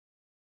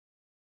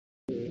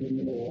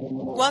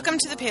Welcome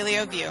to the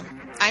Paleo View.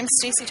 I'm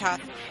Stacey Toth,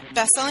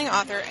 best-selling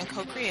author and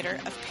co-creator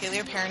of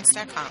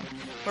PaleoParents.com,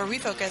 where we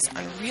focus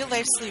on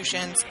real-life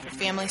solutions for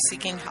families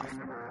seeking health.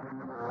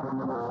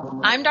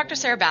 I'm Dr.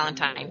 Sarah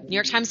Ballantyne, New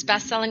York Times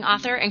best-selling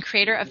author and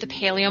creator of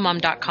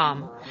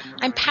thepaleomom.com.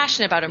 I'm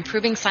passionate about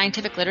improving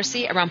scientific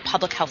literacy around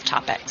public health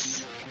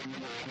topics.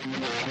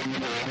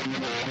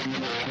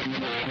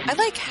 I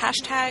like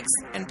hashtags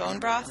and bone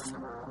broth.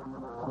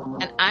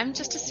 And I'm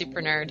just a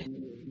super nerd.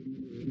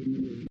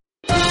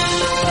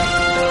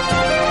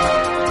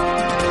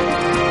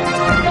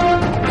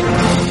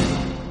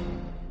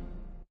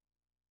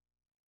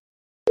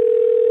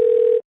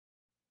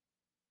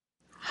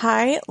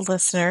 Hi,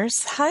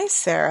 listeners. Hi,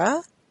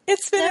 Sarah.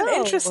 It's been an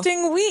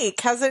interesting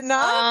week, has it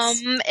not?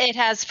 It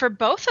has for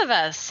both of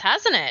us,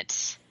 hasn't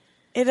it?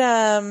 It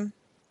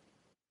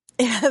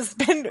has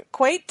been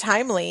quite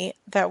timely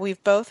that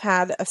we've both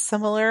had a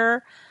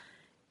similar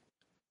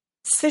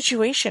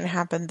situation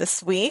happen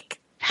this week.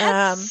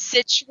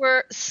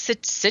 Situar.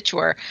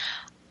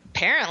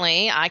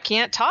 Apparently, I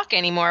can't talk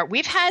anymore.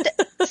 We've had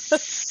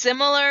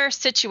similar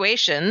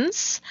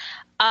situations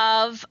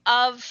of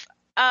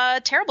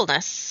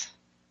terribleness.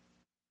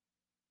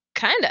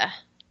 Kinda.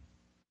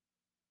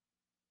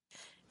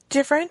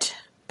 Different,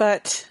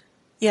 but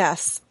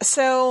yes.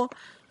 So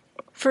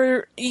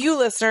for you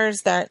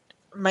listeners that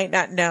might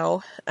not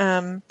know,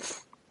 and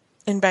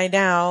by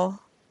now,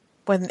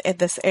 when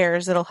this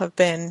airs, it'll have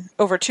been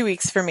over 2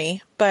 weeks for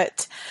me.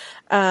 But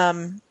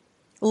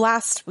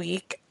last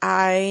week,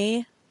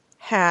 I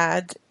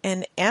had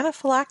an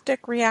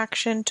anaphylactic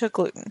reaction to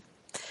gluten.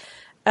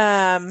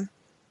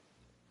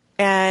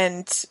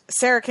 And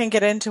Sarah can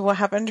get into what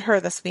happened to her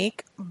this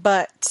week,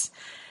 but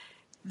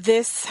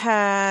this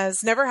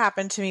has never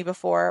happened to me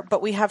before,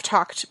 but we have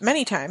talked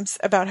many times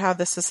about how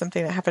this is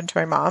something that happened to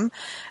my mom.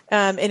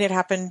 And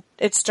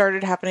it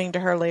started happening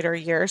to her later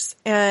years.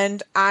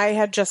 And I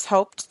had just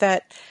hoped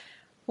that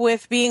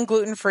with being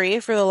gluten-free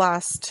for the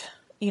last,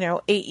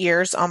 8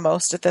 years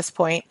almost at this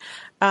point,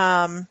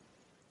 that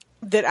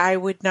I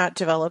would not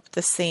develop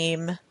the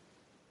same,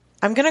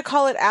 I'm going to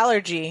call it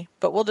allergy,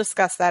 but we'll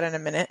discuss that in a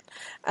minute.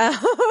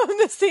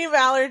 The same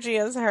allergy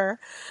as her.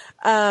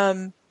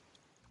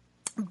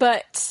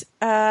 But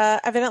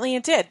evidently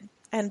it did.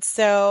 And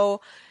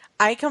so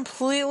I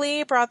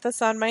completely brought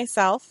this on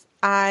myself.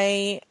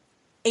 I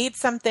ate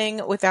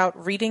something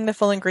without reading the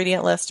full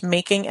ingredient list,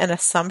 making an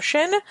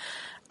assumption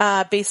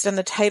based on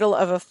the title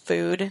of a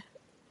food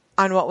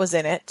on what was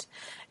in it.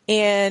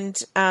 And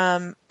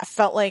I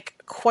felt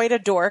like quite a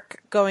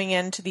dork going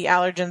into the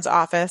allergens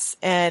office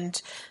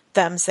and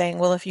them saying,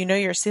 well, if you know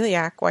you're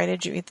celiac, why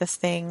did you eat this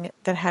thing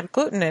that had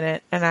gluten in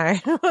it? And I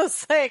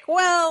was like,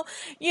 well,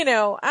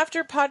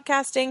 after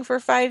podcasting for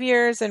 5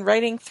 years and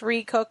writing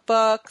 3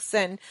 cookbooks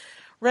and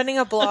running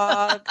a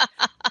blog,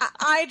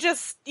 I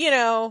just,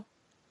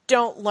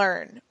 don't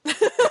learn.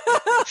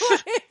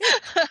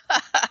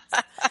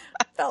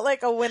 Felt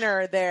like a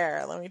winner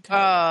there, let me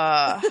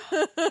tell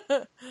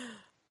you.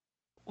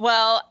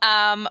 Well,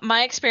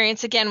 my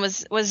experience again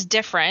was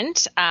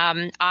different.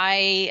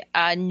 I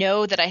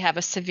know that I have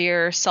a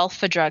severe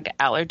sulfa drug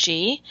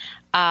allergy,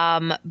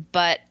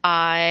 but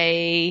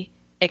I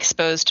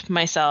exposed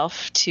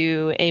myself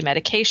to a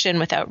medication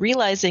without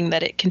realizing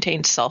that it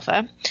contained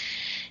sulfa,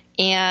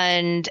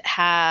 and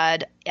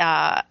had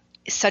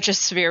such a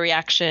severe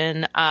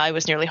reaction. I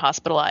was nearly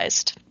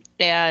hospitalized,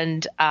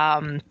 and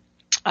I'm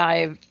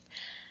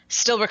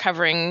still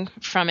recovering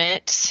from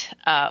it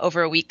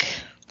over a week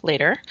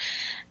later.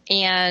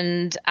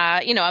 And,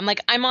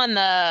 I'm on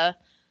the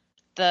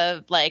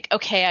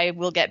okay, I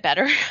will get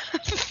better.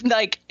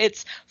 Like,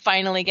 it's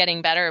finally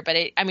getting better. But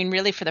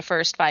really for the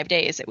first 5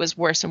 days, it was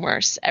worse and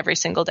worse every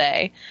single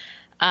day.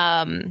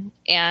 And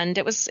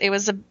that was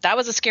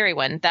a scary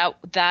one.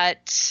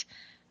 That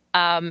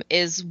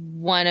is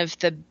one of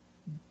the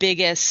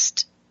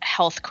biggest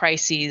health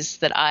crises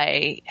that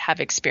I have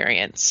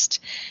experienced.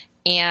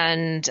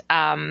 And,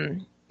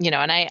 and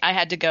I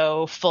had to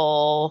go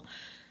full,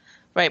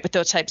 right, with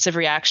those types of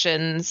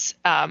reactions.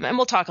 And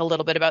we'll talk a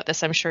little bit about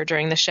this, I'm sure,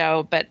 during the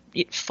show, but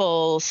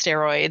full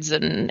steroids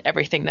and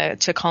everything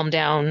to calm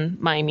down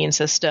my immune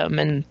system.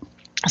 And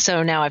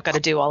so now I've got to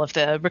do all of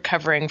the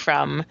recovering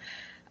from,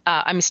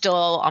 I'm still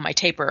on my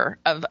taper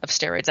of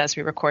steroids as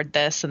we record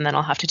this. And then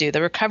I'll have to do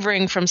the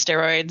recovering from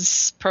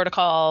steroids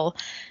protocol.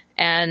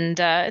 And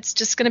it's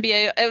just going to be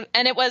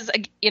and it was,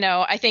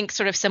 I think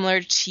sort of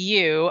similar to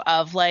you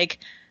of like,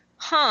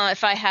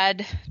 if I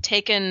had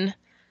taken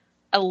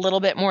a little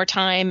bit more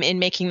time in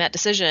making that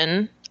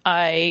decision,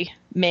 I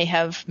may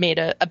have made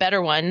a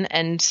better one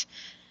and,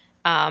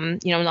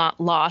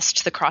 not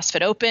lost the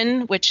CrossFit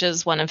Open, which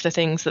is one of the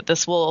things that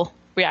this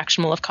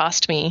reaction will have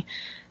cost me.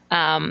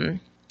 I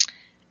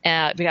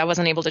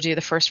wasn't able to do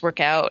the first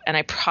workout, and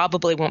I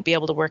probably won't be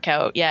able to work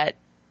out yet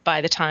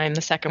by the time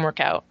the second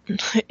workout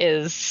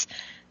is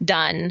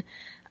done.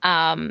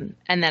 And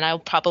then I'll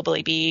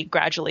probably be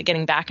gradually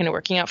getting back into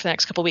working out for the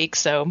next couple of weeks.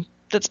 So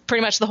that's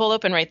pretty much the whole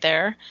Open right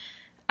there.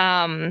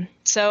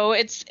 So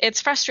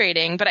it's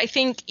frustrating, but I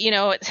think,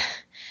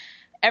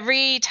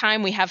 every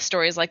time we have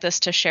stories like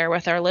this to share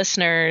with our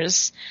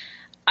listeners,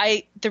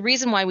 the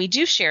reason why we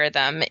do share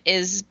them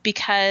is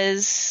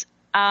because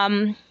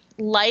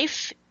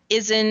life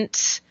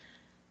isn't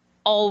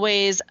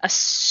always a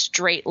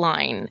straight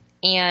line.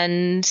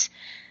 And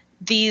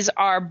these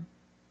are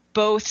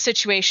both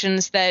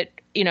situations that,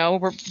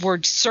 were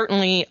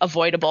certainly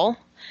avoidable.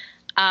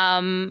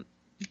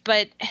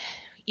 But,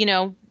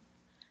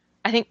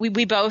 I think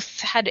we both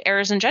had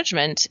errors in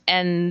judgment,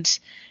 and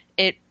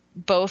it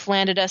both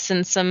landed us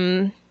in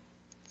some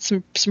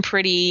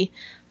pretty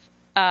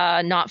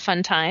not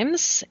fun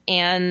times.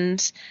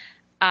 And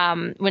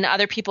when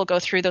other people go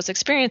through those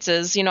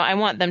experiences, I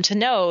want them to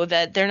know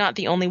that they're not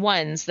the only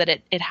ones, that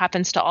it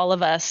happens to all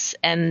of us.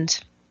 And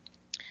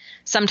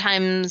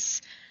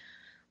sometimes,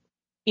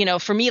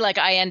 for me, like,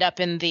 I end up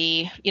in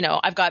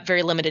I've got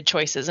very limited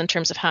choices in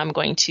terms of how I'm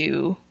going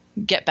to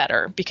get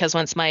better, because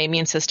once my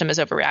immune system is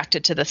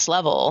overreacted to this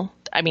level,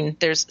 I mean,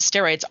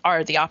 steroids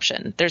are the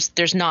option.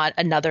 There's not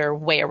another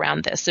way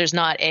around this. There's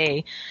not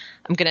I'm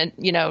going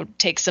to,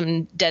 take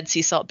some Dead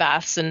Sea salt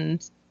baths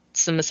and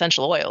some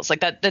essential oils like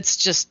that. That's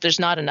just, there's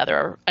not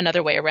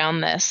another way around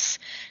this.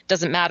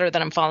 Doesn't matter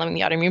that I'm following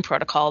the autoimmune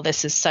protocol.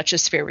 This is such a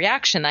severe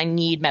reaction. I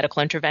need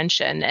medical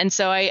intervention. And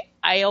so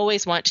I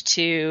always want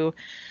to,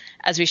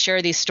 as we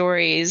share these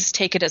stories,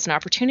 take it as an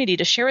opportunity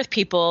to share with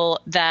people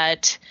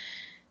that,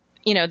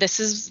 this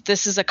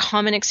is a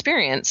common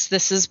experience.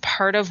 This is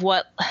part of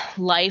what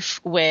life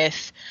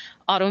with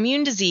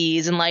autoimmune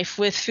disease and life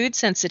with food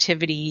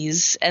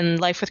sensitivities and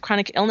life with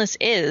chronic illness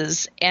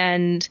is.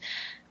 And,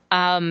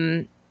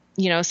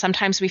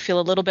 sometimes we feel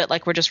a little bit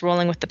like we're just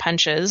rolling with the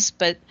punches,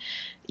 but,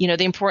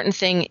 the important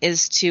thing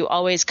is to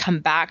always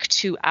come back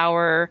to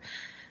our,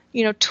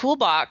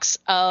 toolbox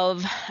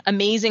of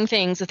amazing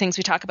things, the things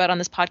we talk about on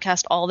this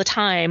podcast all the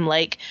time,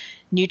 like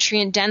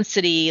nutrient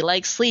density,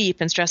 like sleep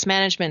and stress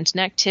management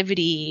and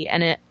activity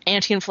and an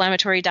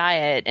anti-inflammatory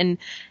diet,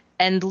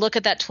 and look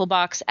at that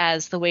toolbox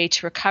as the way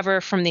to recover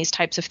from these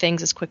types of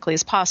things as quickly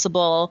as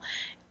possible,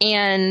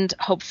 and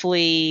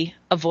hopefully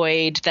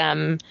avoid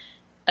them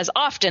as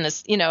often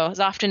as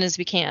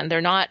we can.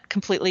 They're not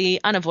completely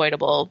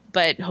unavoidable,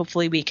 but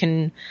hopefully we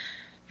can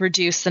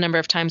reduce the number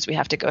of times we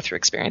have to go through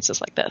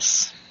experiences like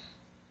this.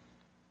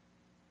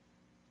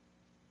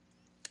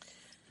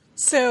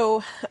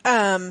 So,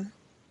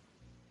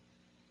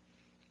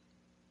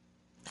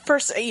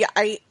 first, yeah,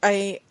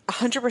 I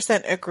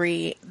 100%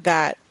 agree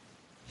that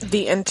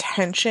the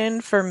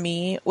intention for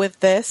me with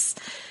this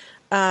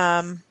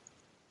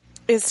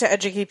is to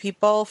educate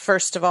people,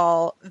 first of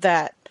all,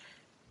 that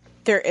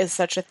there is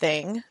such a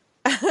thing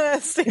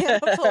as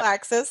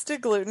anaphylaxis to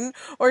gluten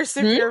or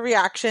severe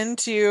reaction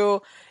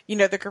to,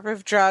 the group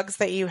of drugs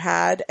that you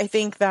had. I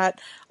think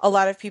that a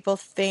lot of people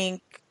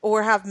think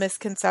or have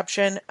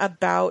misconception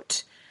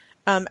about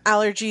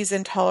allergies,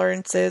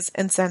 intolerances,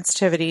 and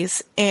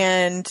sensitivities,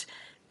 and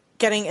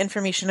getting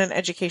information and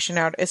education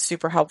out is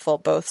super helpful,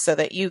 both so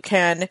that you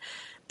can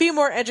be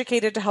more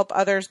educated to help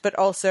others, but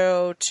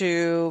also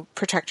to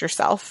protect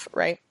yourself,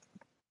 right?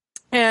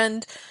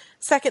 And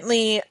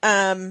secondly,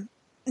 no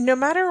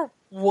matter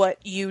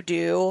what you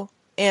do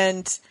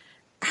and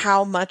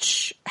how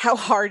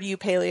hard you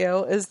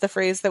paleo is the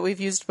phrase that we've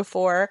used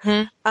before,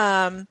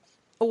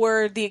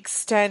 or the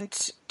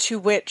extent to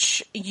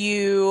which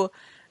you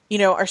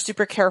are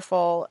super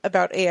careful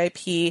about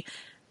AIP,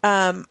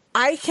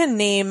 I can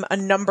name a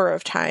number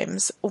of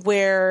times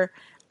where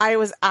I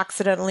was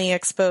accidentally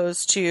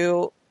exposed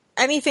to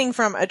anything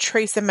from a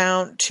trace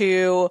amount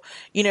to,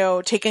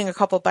 taking a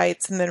couple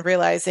bites and then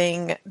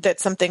realizing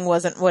that something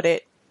wasn't what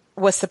it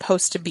was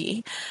supposed to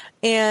be.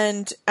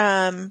 And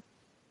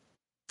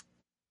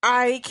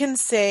I can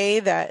say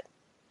that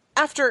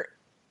after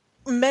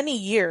many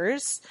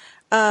years,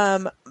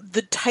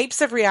 the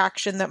types of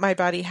reaction that my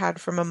body had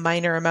from a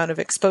minor amount of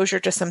exposure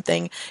to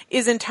something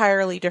is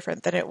entirely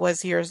different than it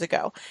was years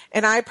ago.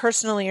 And I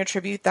personally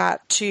attribute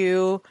that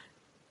to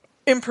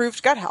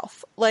improved gut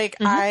health. Like,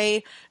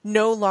 I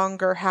no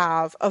longer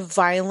have a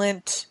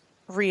violent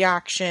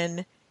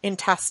reaction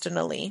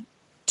intestinally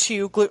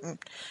to gluten.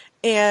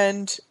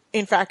 And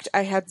in fact,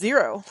 I had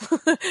zero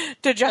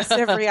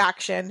digestive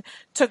reaction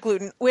to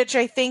gluten, which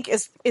I think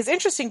is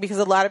interesting, because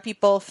a lot of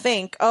people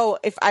think, oh,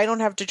 if I don't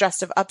have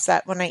digestive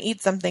upset when I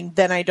eat something,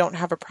 then I don't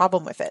have a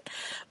problem with it.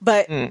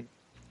 But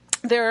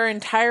there are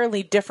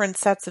entirely different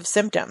sets of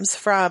symptoms,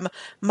 from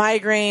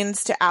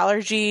migraines to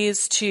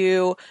allergies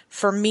to,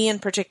 for me in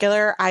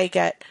particular, I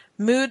get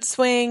mood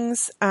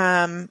swings,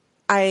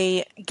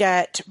 I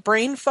get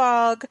brain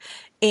fog,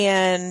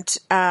 and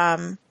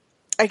I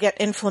get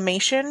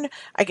inflammation.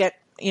 I get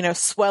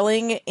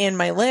swelling in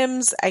my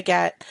limbs. I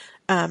get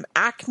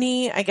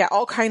acne. I get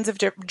all kinds of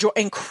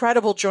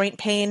incredible joint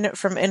pain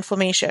from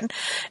inflammation.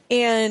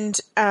 And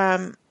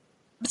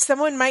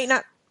someone might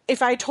not,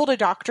 if I told a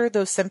doctor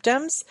those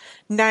symptoms,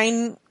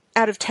 9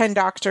 out of 10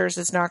 doctors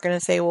is not going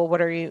to say, well,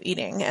 what are you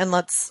eating? And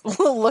let's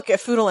look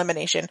at food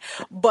elimination.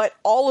 But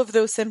all of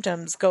those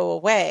symptoms go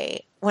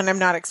away when I'm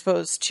not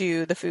exposed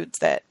to the foods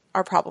that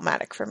are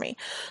problematic for me.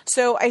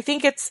 So I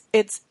think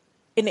it's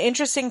an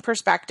interesting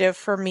perspective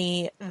for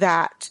me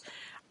that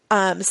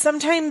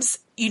sometimes,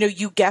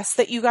 you guess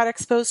that you got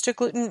exposed to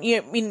gluten.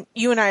 I mean,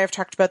 you and I have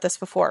talked about this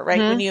before, right?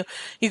 When you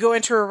go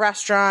into a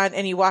restaurant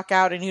and you walk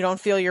out and you don't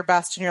feel your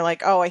best and you're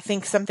like, oh, I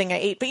think something I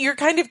ate, but you're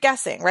kind of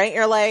guessing, right?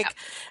 You're like,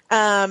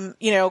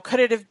 could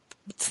it have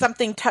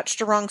something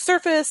touched a wrong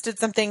surface? Did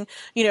something,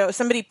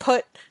 somebody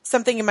put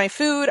something in my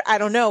food? I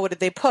don't know. What did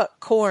they put?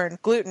 Corn,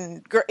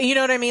 gluten, you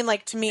know what I mean?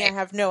 Like, to me, I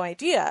have no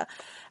idea.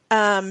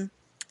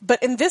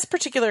 But in this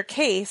particular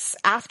case,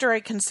 after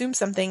I consumed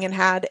something and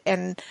had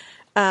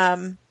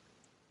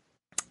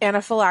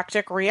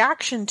anaphylactic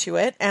reaction to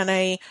it, and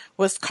I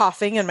was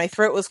coughing and my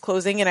throat was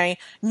closing, and I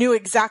knew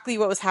exactly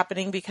what was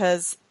happening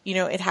because,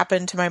 it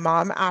happened to my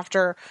mom.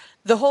 After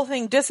the whole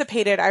thing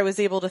dissipated, I was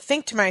able to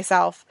think to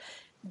myself,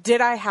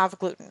 did I have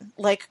gluten?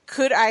 Like,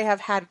 could I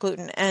have had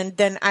gluten? And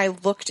then I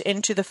looked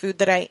into the food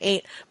that I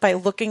ate by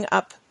looking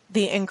up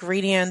the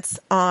ingredients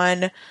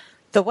on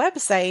the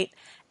website,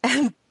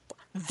 and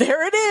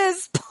there it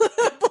is,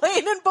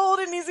 plain and bold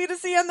and easy to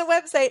see on the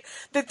website,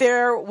 that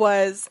there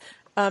was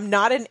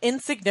not an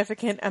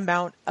insignificant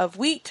amount of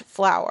wheat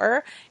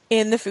flour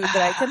in the food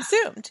that I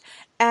consumed.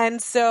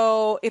 And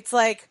so it's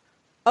like,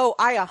 oh,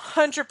 I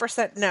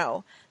 100%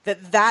 know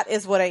that that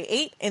is what I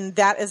ate and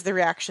that is the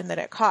reaction that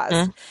it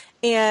caused.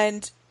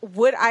 And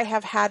would I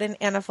have had an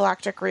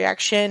anaphylactic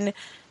reaction,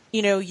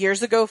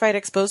 years ago if I'd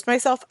exposed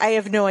myself? I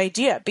have no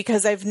idea,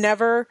 because I've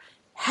never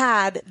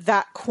had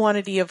that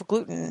quantity of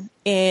gluten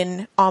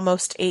in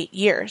almost 8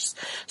 years.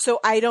 So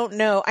I don't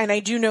know. And I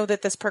do know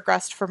that this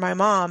progressed for my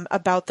mom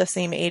about the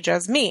same age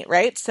as me,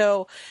 right?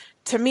 So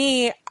to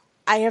me,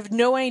 I have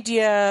no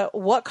idea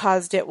what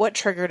caused it, what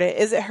triggered it.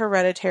 Is it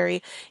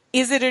hereditary?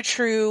 Is it a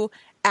true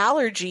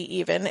allergy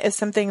even, is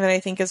something that I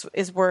think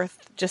is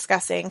worth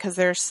discussing, because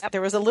there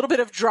was a little bit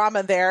of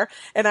drama there,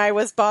 and I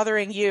was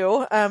bothering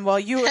you while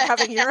you were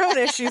having your own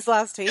issues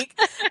last week,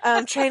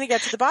 trying to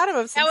get to the bottom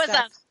of some stuff.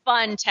 That was a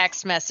fun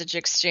text message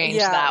exchange,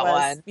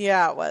 one.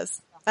 Yeah, it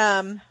was.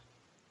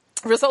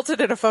 Resulted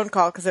in a phone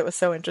call because it was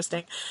so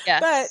interesting.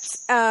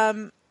 Yes.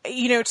 But,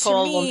 to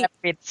Cole me... will never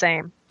be the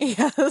same.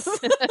 Yes.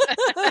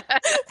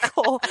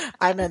 Cole,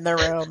 I'm in the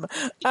room.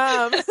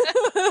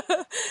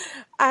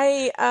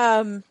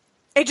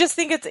 I just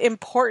think it's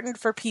important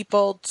for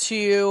people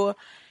to,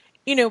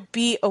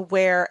 be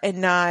aware and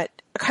not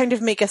kind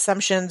of make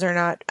assumptions or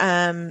not,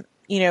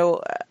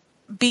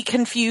 be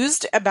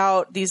confused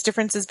about these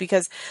differences,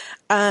 because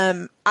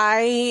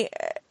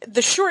the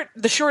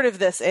short of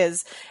this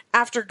is,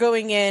 after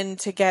going in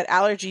to get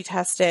allergy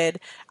tested,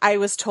 I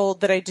was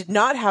told that I did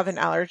not have an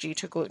allergy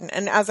to gluten.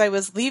 And as I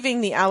was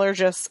leaving the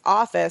allergist's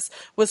office,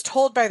 was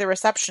told by the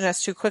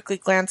receptionist, who quickly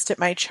glanced at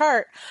my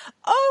chart,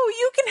 oh,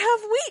 you can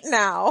have wheat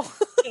now.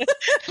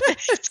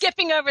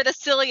 Skipping over the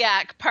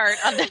celiac part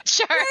of the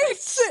chart. Right.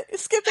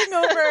 Skipping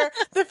over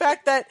the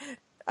fact that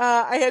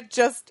I had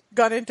just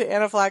gone into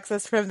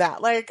anaphylaxis from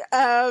that. Like,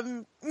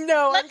 no,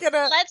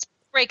 let's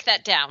break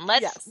that down.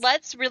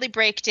 Let's really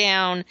break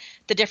down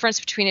the difference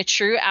between a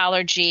true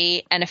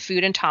allergy and a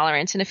food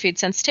intolerance and a food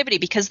sensitivity,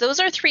 because those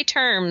are three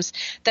terms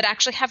that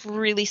actually have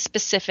really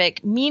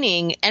specific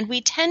meaning, and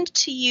we tend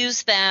to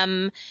use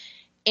them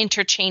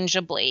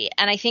interchangeably.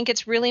 And I think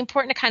it's really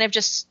important to kind of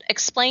just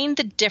explain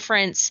the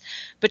difference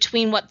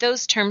between what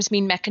those terms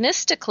mean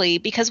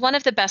mechanistically, because one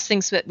of the best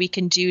things that we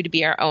can do to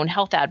be our own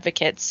health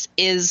advocates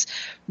is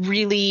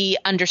really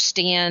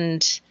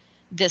understand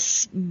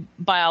this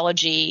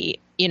biology,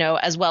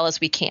 as well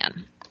as we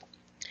can.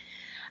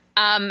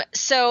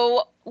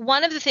 So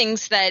one of the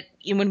things that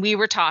when we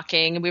were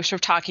sort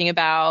of talking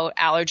about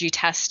allergy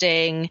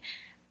testing,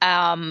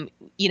 one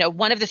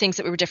of the things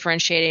that we were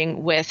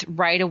differentiating with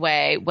right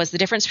away was the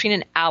difference between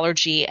an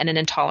allergy and an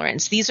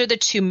intolerance. These are the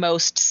two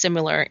most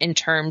similar in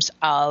terms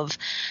of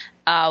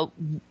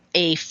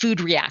a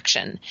food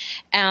reaction,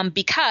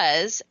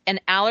 because an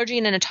allergy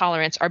and an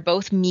intolerance are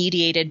both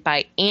mediated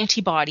by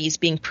antibodies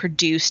being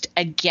produced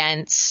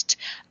against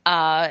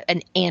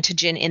an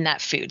antigen in that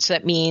food. So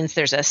that means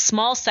there's a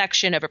small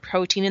section of a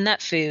protein in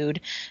that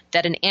food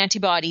that an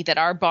antibody that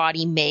our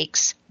body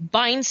makes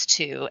binds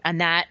to,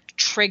 and that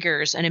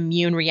triggers an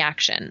immune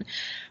reaction.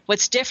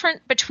 What's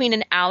different between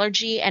an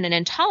allergy and an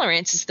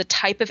intolerance is the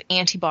type of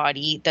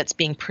antibody that's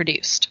being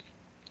produced.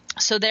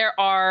 So there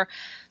are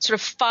sort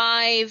of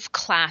 5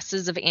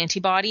 classes of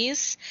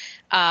antibodies.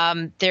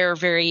 They're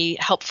very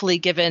helpfully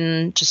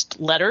given just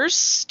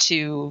letters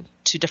to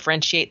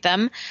differentiate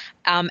them.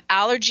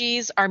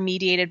 Allergies are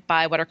mediated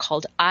by what are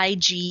called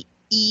IgE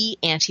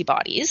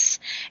antibodies.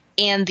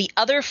 And the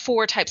other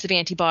 4 types of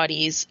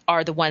antibodies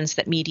are the ones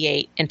that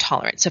mediate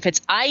intolerance. So if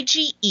it's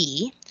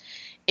IgE,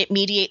 it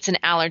mediates an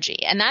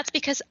allergy. And that's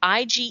because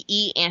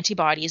IgE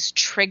antibodies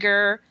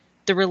trigger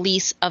the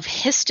release of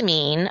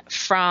histamine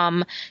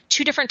from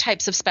 2 different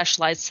types of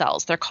specialized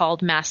cells. They're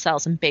called mast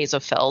cells and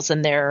basophils,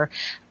 and they're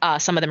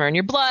some of them are in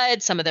your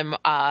blood, some of them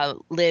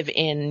live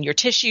in your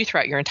tissue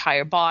throughout your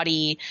entire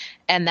body,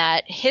 and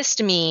that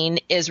histamine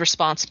is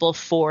responsible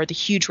for the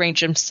huge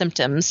range of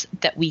symptoms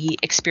that we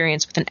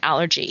experience with an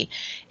allergy.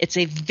 It's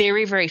a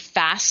very, very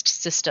fast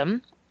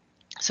system.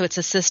 So it's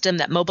a system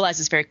that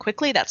mobilizes very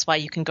quickly. That's why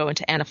you can go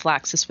into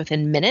anaphylaxis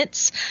within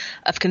minutes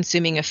of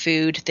consuming a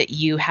food that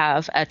you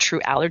have a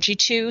true allergy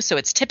to. So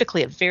it's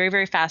typically a very,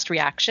 very fast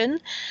reaction.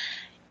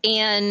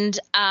 And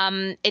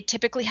it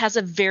typically has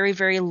a very,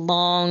 very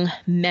long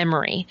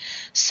memory.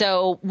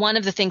 So one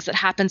of the things that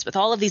happens with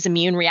all of these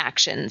immune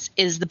reactions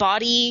is the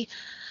body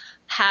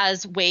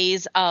has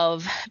ways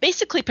of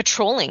basically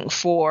patrolling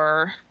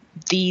for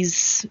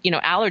these,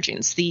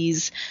 allergens,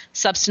 these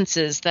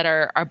substances that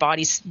our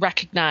bodies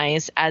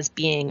recognize as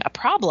being a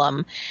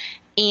problem.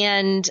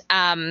 And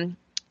the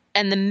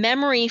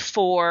memory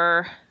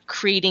for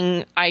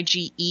creating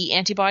IgE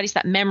antibodies,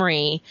 that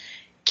memory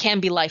can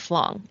be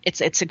lifelong.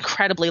 It's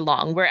incredibly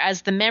long,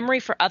 whereas the memory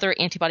for other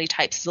antibody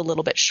types is a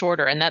little bit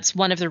shorter. And that's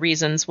one of the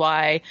reasons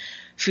why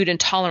food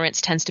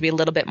intolerance tends to be a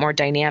little bit more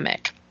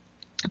dynamic.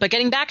 But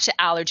getting back to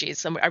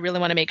allergies, I really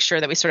want to make sure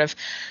that we sort of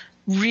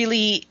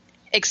really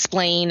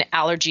explain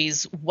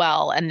allergies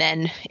well, and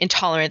then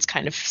intolerance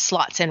kind of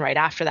slots in right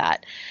after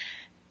that.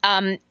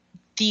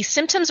 The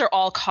symptoms are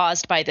all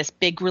caused by this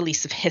big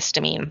release of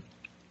histamine.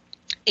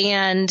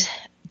 And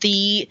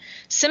the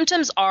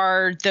symptoms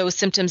are those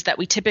symptoms that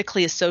we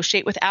typically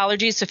associate with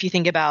allergies. So if you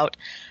think about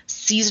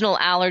seasonal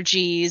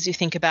allergies, you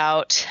think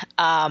about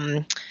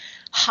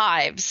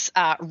hives,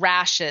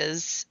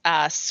 rashes,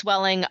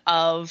 swelling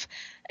of,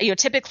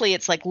 typically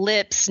it's like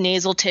lips,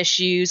 nasal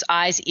tissues,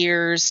 eyes,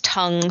 ears,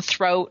 tongue,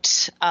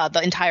 throat,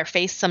 the entire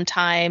face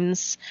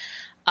sometimes,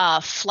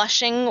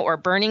 flushing or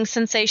burning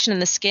sensation in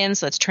the skin.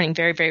 So it's turning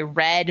very, very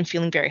red and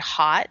feeling very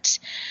hot.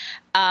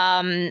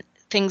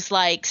 Things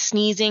like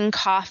sneezing,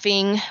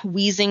 coughing,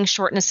 wheezing,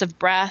 shortness of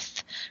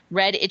breath,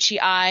 red, itchy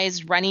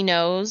eyes, runny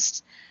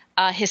nose.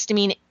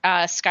 Histamine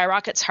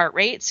skyrockets heart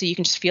rate, so you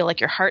can just feel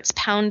like your heart's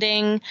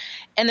pounding.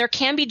 And there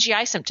can be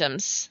GI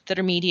symptoms that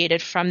are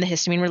mediated from the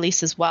histamine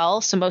release as well.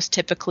 So most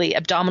typically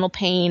abdominal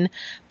pain,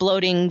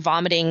 bloating,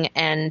 vomiting,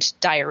 and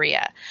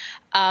diarrhea.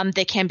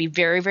 They can be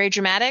very, very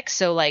dramatic.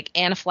 So like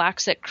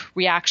anaphylactic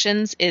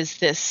reactions is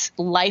this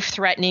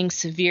life-threatening,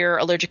 severe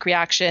allergic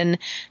reaction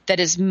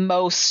that is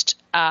most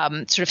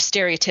sort of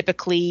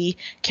stereotypically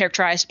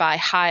characterized by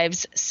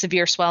hives,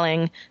 severe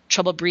swelling,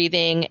 trouble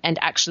breathing, and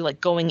actually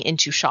like going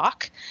into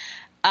shock.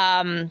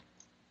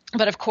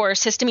 But of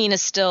course, histamine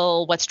is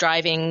still what's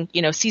driving,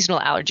 seasonal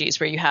allergies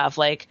where you have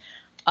like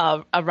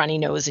a runny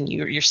nose and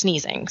you're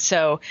sneezing.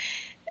 So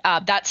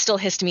that's still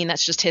histamine.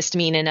 That's just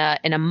histamine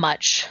in a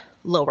much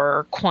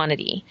lower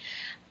quantity.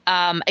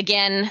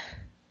 Again,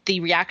 the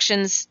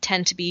reactions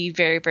tend to be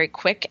very, very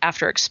quick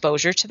after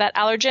exposure to that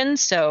allergen.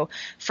 So,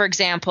 for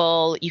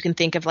example, you can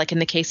think of like in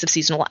the case of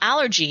seasonal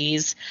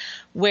allergies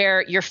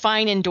where you're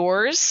fine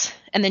indoors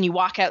and then you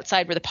walk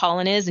outside where the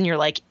pollen is and you're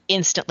like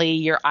instantly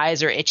your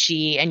eyes are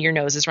itchy and your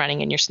nose is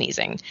running and you're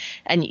sneezing.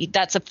 And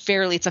it's a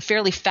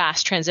fairly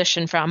fast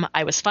transition from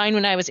I was fine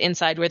when I was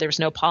inside where there was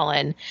no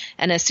pollen.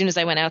 And as soon as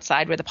I went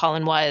outside where the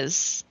pollen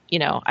was,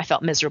 I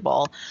felt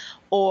miserable.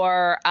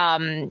 Or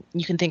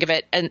you can think of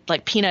it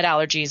like peanut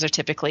allergies are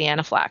typically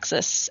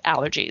anaphylaxis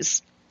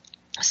allergies.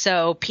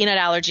 So peanut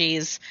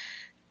allergies,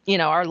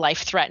 are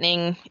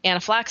life-threatening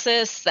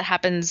anaphylaxis that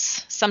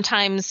happens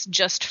sometimes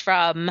just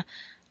from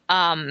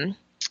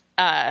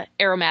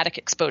aromatic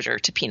exposure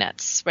to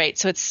peanuts, right?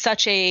 So it's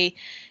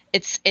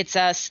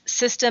a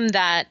system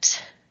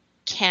that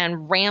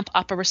can ramp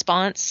up a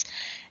response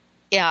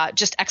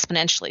just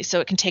exponentially.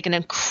 So it can take an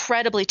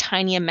incredibly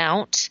tiny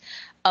amount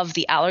of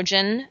the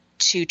allergen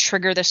to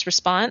trigger this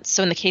response.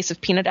 So in the case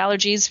of peanut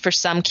allergies, for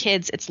some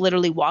kids, it's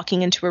literally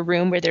walking into a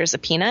room where there's a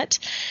peanut,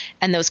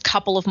 and those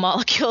couple of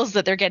molecules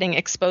that they're getting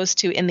exposed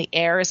to in the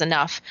air is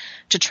enough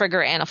to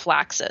trigger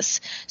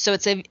anaphylaxis. So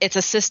it's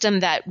a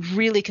system that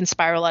really can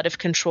spiral out of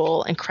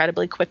control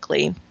incredibly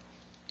quickly.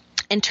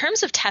 In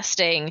terms of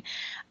testing,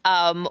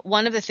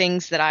 one of the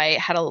things that I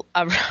had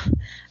a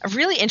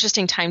really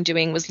interesting time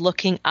doing was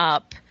looking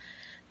up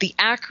the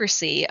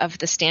accuracy of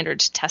the standard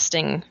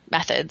testing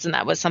methods, and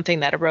that was something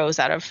that arose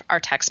out of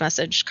our text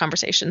message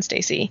conversation,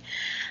 Stacey.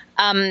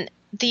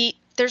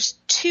 There's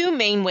two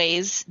main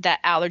ways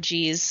that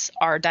allergies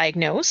are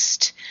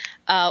diagnosed.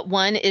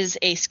 One is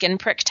a skin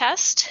prick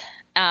test,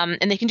 and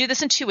they can do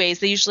this in two ways.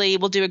 They usually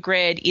will do a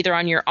grid either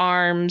on your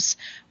arms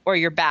or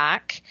your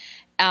back.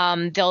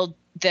 They'll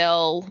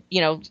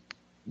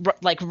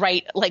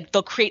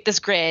create this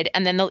grid,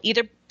 and then they'll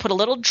either put a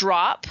little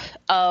drop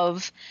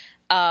of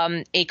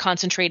a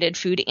concentrated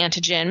food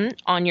antigen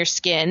on your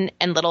skin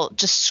and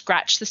just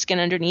scratch the skin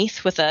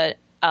underneath with a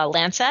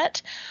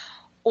lancet,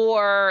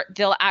 or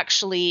they'll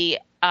actually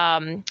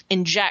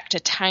inject a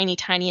tiny,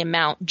 tiny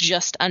amount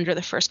just under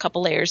the first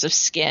couple layers of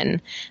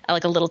skin,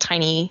 like a little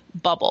tiny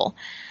bubble.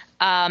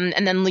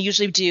 And then they'll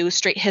usually do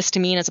straight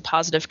histamine as a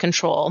positive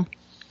control.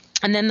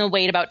 And then they'll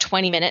wait about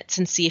 20 minutes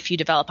and see if you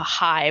develop a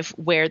hive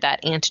where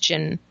that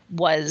antigen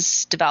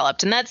was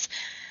developed. And that's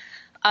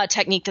a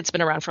technique that's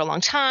been around for a long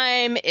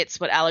time. It's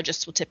what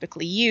allergists will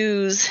typically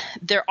use.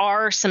 There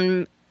are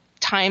some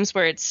times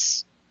where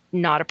it's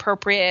not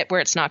appropriate,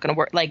 where it's not going to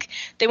work. Like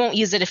they won't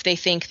use it if they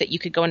think that you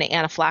could go into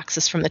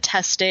anaphylaxis from the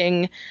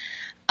testing.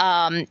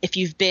 If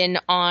you've been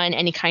on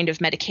any kind of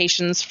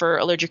medications for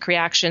allergic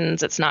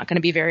reactions, it's not going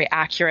to be very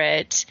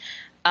accurate.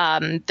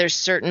 There's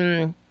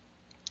certain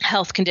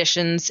health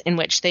conditions in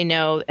which they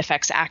know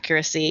affects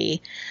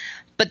accuracy.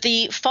 But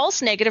the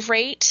false negative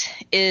rate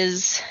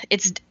it's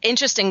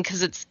interesting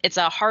because it's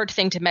a hard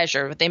thing to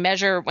measure. What they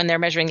measure when they're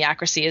measuring the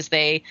accuracy is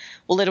they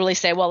will literally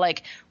say, well,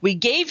 like, we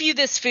gave you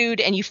this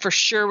food and you for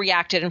sure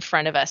reacted in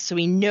front of us. So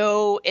we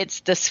know it's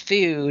this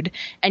food.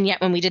 And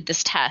yet when we did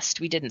this test,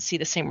 we didn't see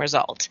the same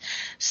result.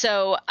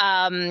 So,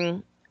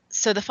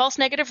 so the false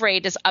negative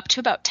rate is up to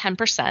about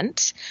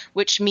 10%,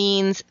 which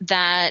means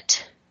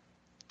that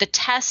the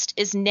test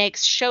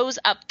shows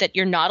up that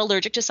you're not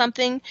allergic to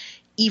something,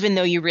 even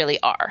though you really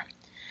are.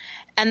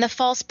 And the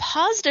false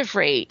positive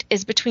rate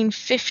is between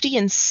 50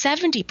 and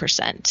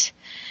 70%.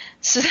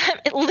 So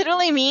that it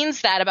literally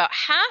means that about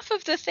half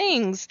of the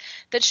things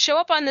that show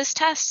up on this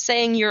test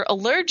saying you're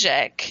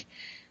allergic,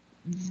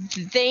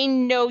 they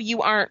know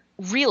you aren't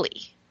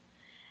really.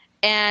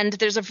 And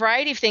there's a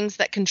variety of things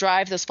that can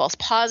drive those false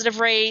positive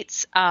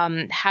rates.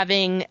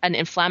 Having an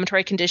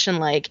inflammatory condition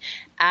like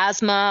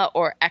asthma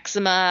or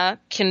eczema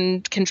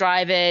can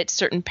drive it.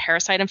 Certain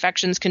parasite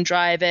infections can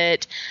drive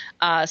it.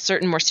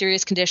 Certain more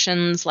serious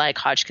conditions like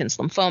Hodgkin's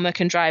lymphoma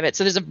can drive it.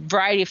 So there's a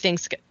variety of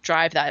things that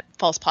drive that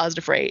false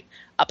positive rate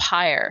up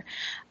higher.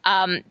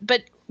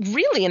 But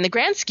really, in the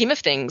grand scheme of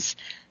things,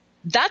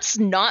 that's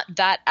not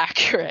that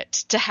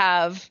accurate to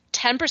have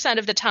 10%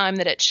 of the time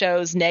that it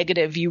shows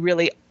negative, you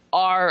really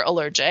are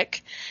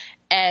allergic,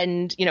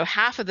 and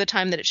half of the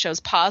time that it shows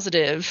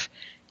positive,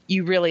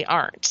 you really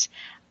aren't.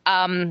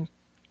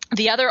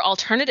 The other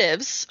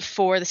alternatives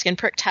for the skin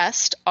prick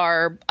test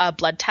are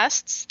blood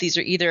tests. These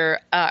are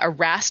either a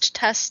RAST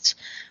test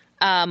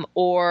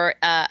or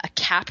a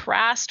CAP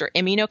RAST or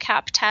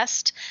immunocap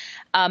test,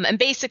 and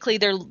basically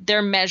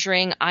they're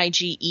measuring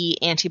IgE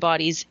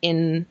antibodies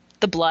in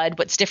the blood.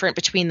 What's different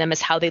between them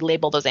is how they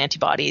label those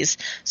antibodies.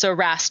 So a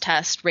RAST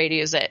test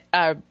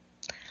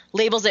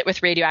labels it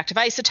with radioactive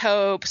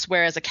isotopes,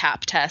 whereas a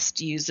CAP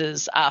test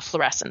uses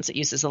fluorescence. It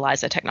uses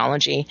ELISA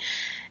technology.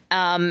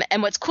 And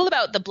what's cool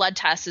about the blood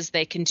test is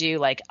they can do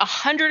like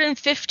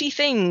 150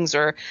 things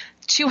or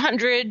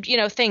 200,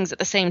 things at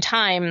the same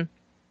time.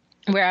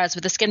 Whereas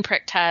with the skin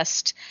prick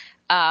test,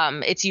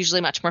 it's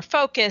usually much more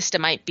focused.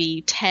 It might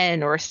be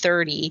 10 or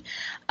 30.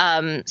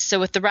 So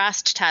with the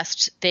RAST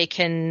test, they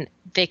can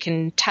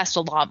test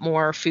a lot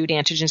more food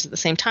antigens at the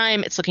same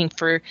time. It's looking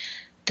for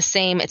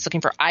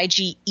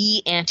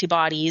IgE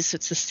antibodies, so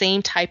it's the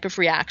same type of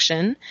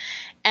reaction.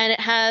 And it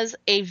has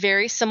a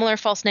very similar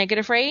false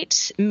negative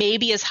rate,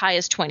 maybe as high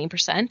as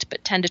 20%,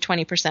 but 10 to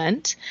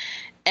 20%,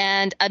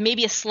 and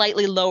maybe a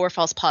slightly lower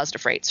false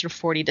positive rate, sort of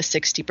 40 to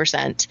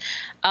 60%.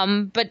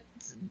 But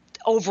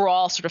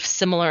overall sort of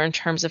similar in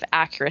terms of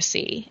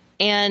accuracy.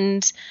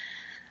 And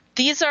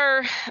these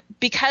are,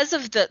 because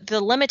of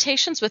the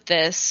limitations with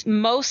this,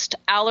 most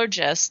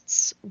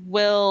allergists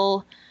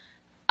will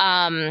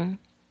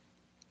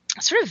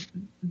sort of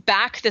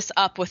back this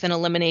up with an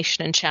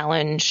elimination and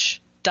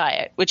challenge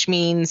diet, which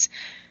means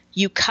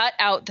you cut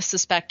out the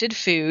suspected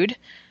food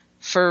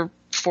for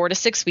 4 to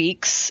 6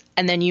 weeks,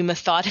 and then you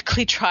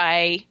methodically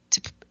try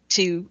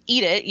to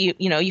eat it.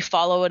 You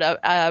follow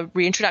a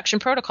reintroduction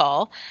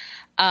protocol,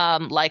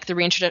 like the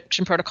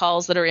reintroduction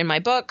protocols that are in my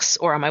books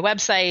or on my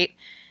website,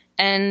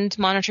 and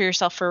monitor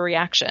yourself for a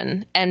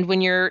reaction. And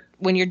when you're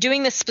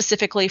doing this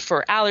specifically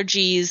for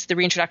allergies, the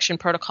reintroduction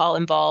protocol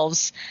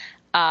involves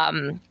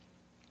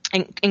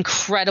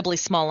incredibly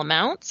small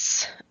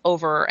amounts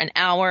over an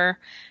hour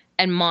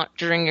and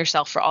monitoring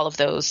yourself for all of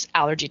those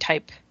allergy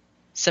type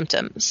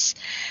symptoms.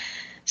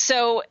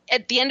 So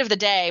at the end of the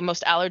day,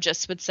 most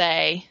allergists would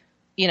say,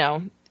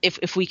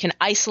 if we can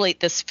isolate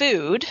this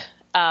food,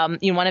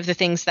 one of the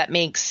things that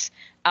makes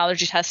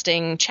allergy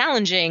testing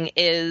challenging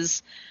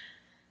is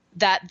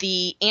that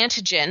the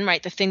antigen,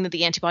 right, the thing that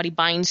the antibody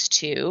binds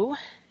to,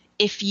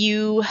 if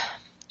you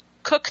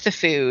cook the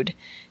food,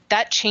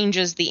 that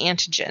changes the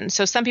antigen.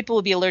 So some people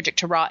will be allergic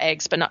to raw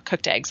eggs, but not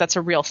cooked eggs. That's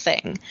a real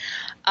thing.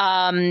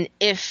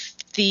 If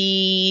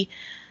the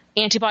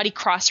antibody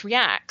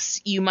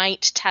cross-reacts, you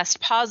might test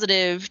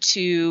positive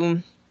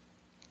to,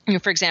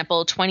 for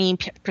example,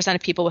 20%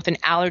 of people with an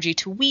allergy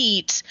to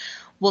wheat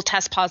will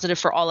test positive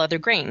for all other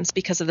grains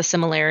because of the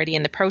similarity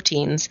in the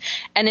proteins.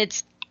 And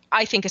it's,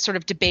 I think, a sort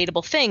of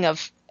debatable thing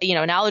of,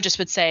 an allergist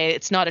would say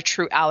it's not a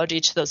true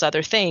allergy to those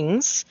other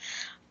things.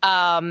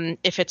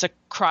 If it's a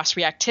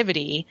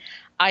cross-reactivity,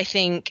 I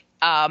think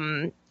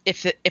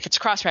if it's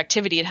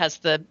cross-reactivity, it has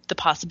the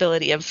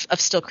possibility of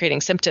still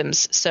creating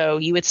symptoms. So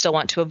you would still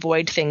want to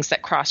avoid things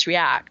that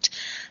cross-react.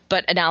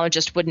 But an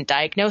allergist wouldn't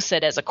diagnose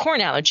it as a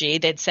corn allergy.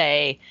 They'd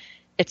say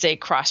it's a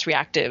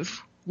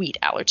cross-reactive wheat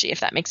allergy,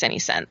 if that makes any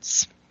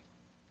sense.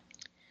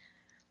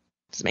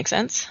 Does it make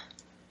sense?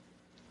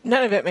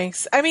 None of it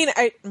makes. I mean,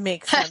 it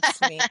makes sense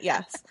to me.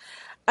 Yes.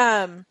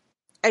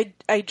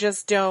 I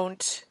just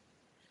don't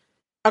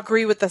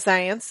agree with the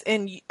science,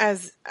 and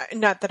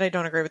not that I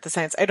don't agree with the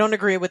science. I don't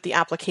agree with the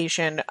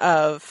application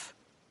of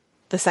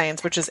the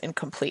science, which is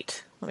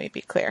incomplete. Let me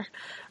be clear.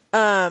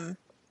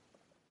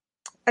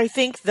 I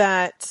think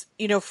that,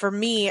 for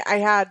me, I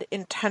had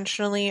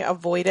intentionally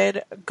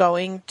avoided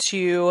going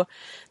to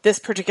this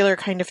particular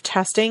kind of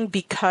testing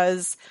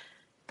because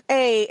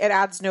A, it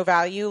adds no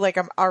value. Like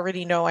I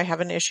already know I have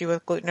an issue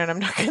with gluten and I'm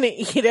not going to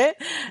eat it.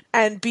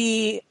 And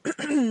B,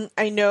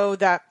 I know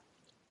that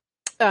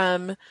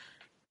um,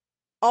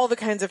 all the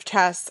kinds of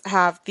tests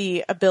have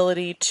the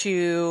ability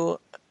to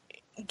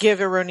give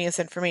erroneous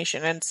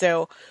information. And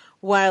so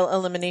while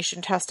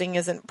elimination testing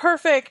isn't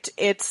perfect,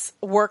 it's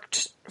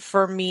worked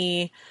for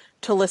me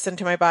to listen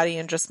to my body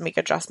and just make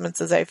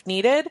adjustments as I've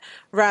needed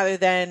rather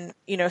than,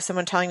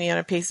 someone telling me on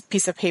a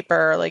piece of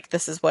paper, like,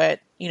 this is what,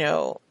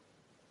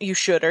 you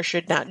should or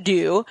should not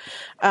do.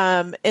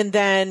 And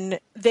then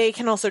they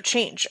can also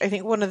change. I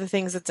think one of the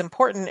things that's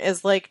important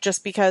is like,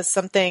 just because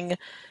something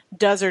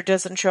does or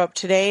doesn't show up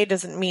today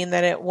doesn't mean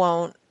that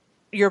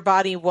your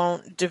body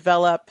won't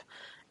develop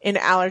an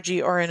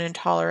allergy or an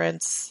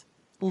intolerance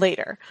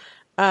later.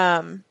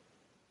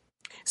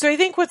 So I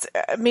think what's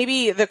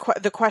maybe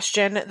the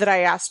question that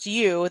I asked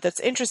you that's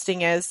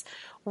interesting is,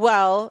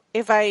 well,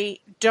 if I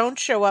don't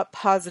show up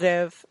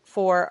positive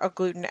for a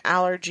gluten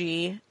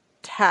allergy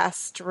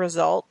test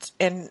result,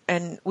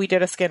 and we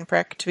did a skin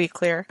prick to be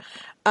clear,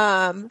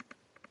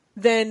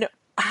 then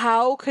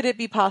how could it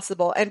be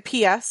possible? And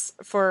P.S.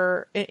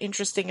 for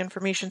interesting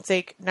information's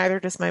sake, neither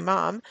does my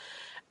mom.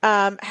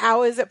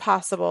 How is it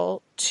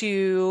possible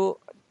to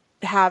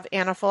have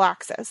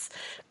anaphylaxis?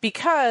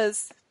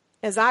 Because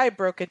as I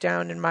broke it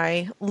down in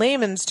my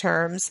layman's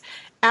terms,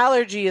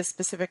 allergy is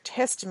specific to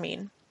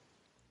histamine.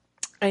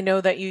 I know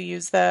that you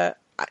use the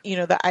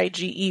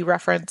IgE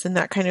reference and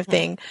that kind of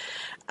thing.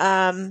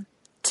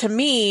 To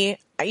me,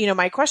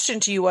 my question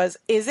to you was,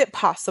 is it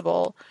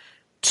possible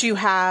to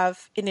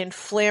have an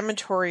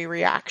inflammatory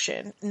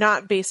reaction,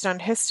 not based on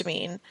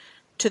histamine,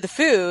 to the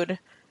food,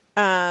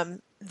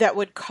 that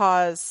would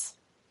cause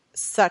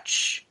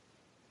such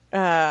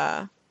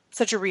a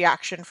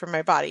reaction from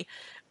my body?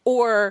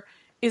 Or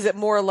is it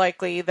more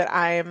likely that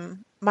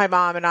my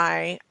mom and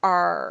I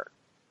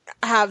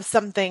have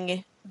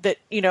something that,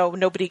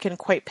 nobody can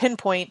quite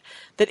pinpoint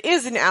that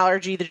is an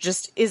allergy that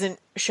just isn't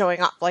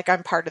showing up, like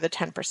I'm part of the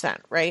 10%,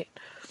 right?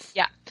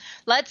 Yeah.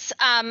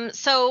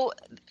 So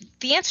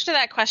the answer to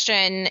that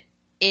question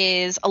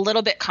is a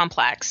little bit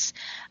complex.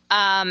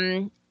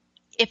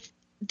 If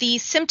the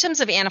symptoms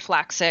of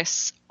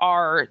anaphylaxis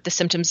are the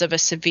symptoms of a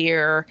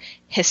severe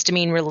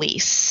histamine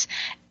release,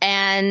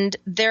 and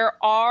there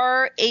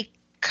are a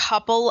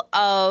couple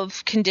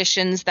of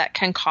conditions that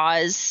can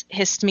cause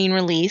histamine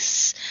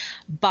release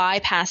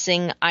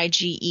bypassing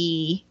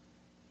IgE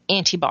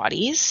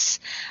antibodies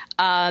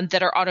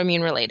that are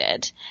autoimmune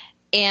related.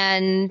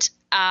 And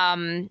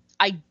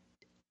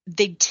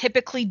they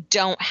typically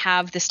don't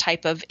have this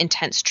type of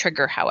intense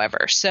trigger,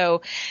 however.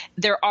 So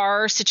there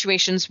are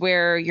situations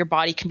where your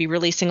body can be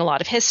releasing a lot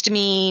of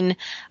histamine.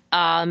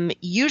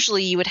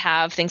 Usually you would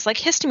have things like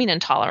histamine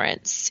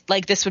intolerance.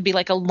 Like this would be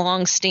like a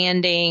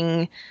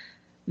long-standing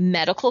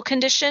medical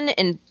condition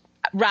and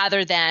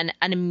rather than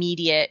an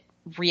immediate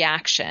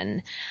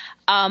reaction.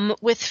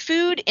 With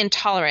food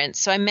intolerance,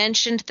 so I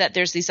mentioned that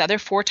there's these other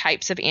 4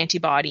 types of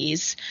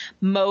antibodies.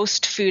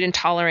 Most food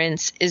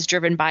intolerance is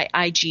driven by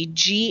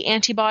IgG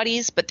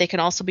antibodies, but they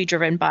can also be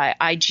driven by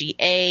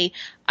IgA,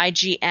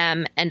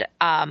 IgM, and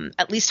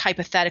at least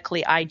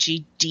hypothetically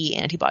IgD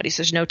antibodies.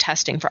 There's no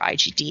testing for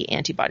IgD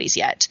antibodies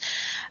yet.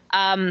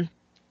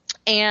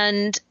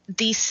 And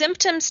the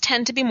symptoms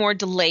tend to be more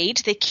delayed.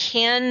 They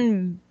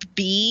can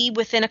be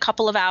within a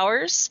couple of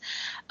hours,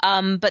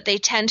 but they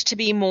tend to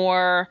be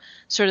more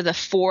sort of the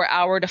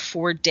 4-hour to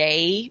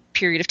 4-day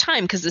period of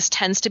time because this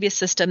tends to be a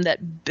system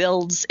that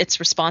builds its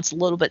response a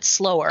little bit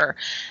slower.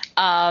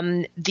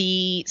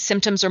 The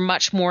symptoms are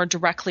much more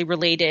directly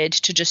related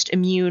to just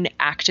immune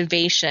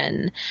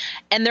activation.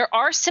 And there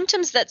are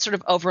symptoms that sort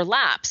of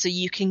overlap. So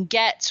you can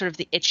get sort of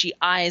the itchy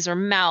eyes or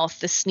mouth,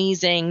 the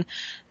sneezing,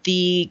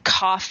 the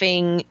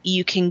coughing,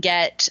 you can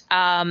get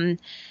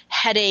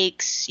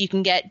headaches, you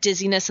can get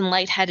dizziness and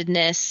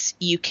lightheadedness,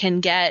 you can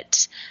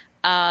get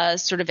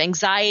sort of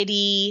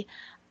anxiety,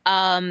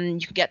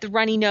 you can get the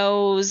runny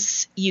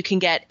nose, you can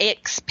get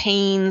aches,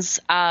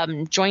 pains,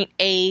 joint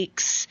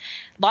aches,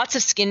 lots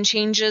of skin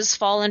changes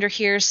fall under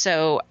here,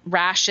 so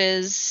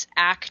rashes,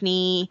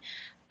 acne,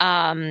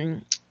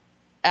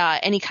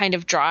 any kind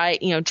of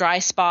dry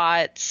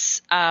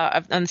spots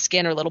on the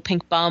skin or little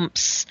pink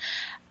bumps.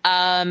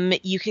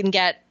 You can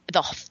get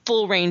the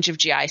full range of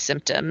GI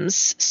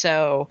symptoms.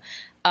 So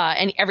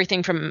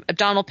everything from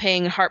abdominal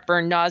pain,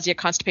 heartburn, nausea,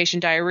 constipation,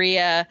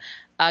 diarrhea,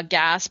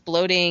 gas,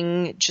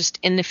 bloating, just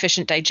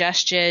inefficient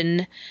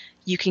digestion.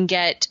 You can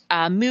get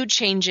mood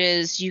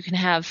changes. You can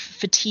have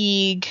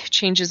fatigue,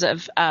 changes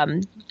of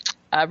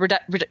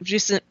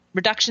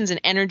reductions in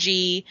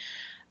energy.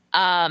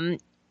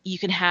 You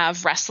can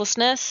have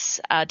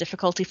restlessness,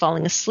 difficulty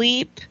falling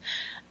asleep.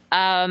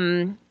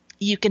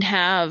 You can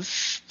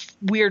have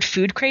weird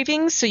food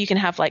cravings. So you can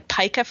have like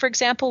pica, for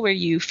example, where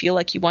you feel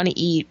like you want to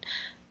eat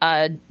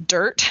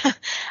dirt.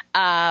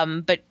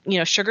 But,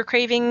 sugar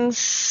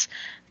cravings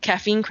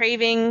caffeine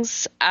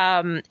cravings,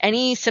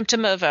 any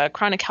symptom of a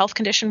chronic health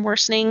condition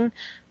worsening,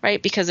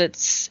 right? Because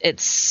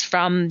it's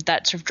from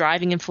that sort of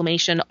driving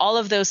inflammation. All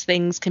of those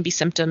things can be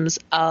symptoms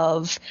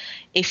of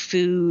a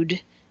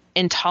food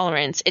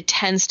intolerance. It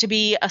tends to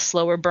be a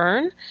slower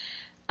burn,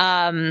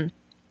 and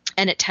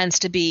it tends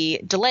to be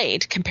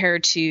delayed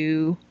compared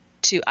to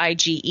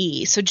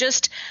IgE. So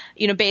just,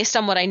 based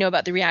on what I know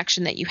about the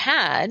reaction that you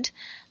had,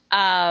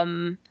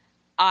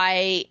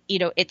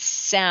 it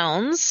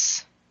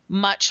sounds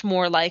much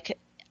more like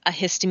a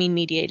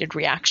histamine-mediated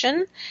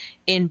reaction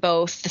in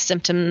both the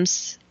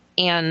symptoms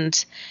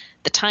and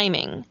the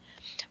timing.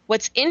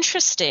 What's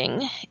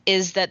interesting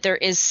is that there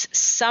is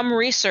some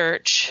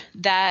research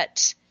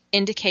that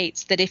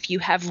indicates that if you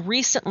have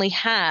recently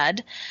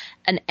had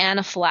an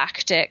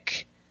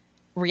anaphylactic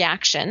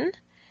reaction,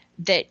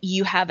 that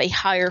you have a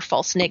higher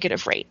false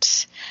negative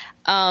rate.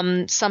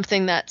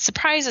 Something that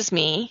surprises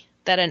me,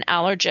 that an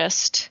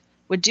allergist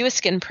would do a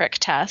skin prick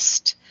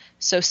test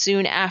so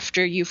soon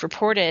after you've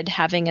reported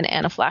having an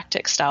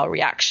anaphylactic style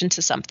reaction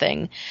to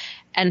something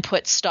and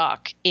put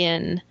stock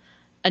in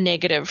a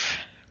negative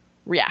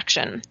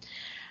reaction.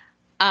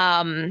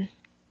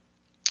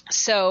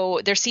 So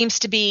there seems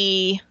to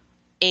be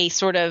a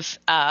sort of,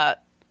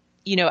 after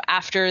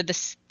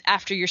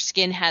your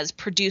skin has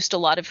produced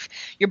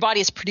your body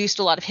has produced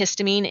a lot of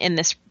histamine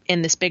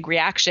in this big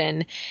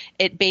reaction,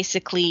 it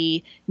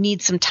basically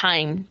needs some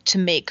time to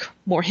make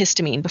more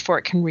histamine before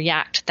it can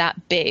react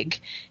that big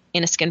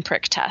in a skin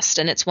prick test.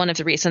 And it's one of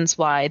the reasons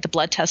why the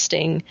blood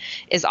testing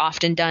is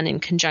often done in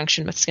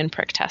conjunction with skin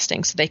prick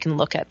testing, so they can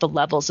look at the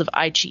levels of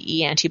IgE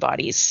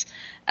antibodies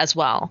as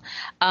well.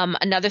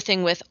 Another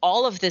thing with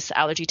all of this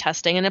allergy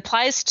testing, and it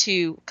applies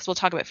to, because we'll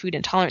talk about food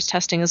intolerance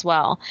testing as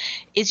well,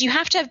 is you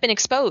have to have been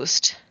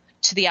exposed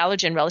to the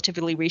allergen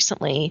relatively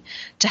recently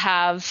to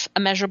have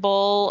a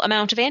measurable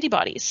amount of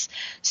antibodies.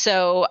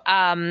 So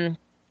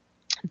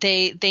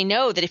they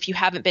know that if you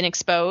haven't been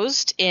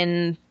exposed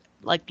in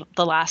like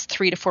the last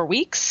 3 to 4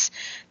 weeks,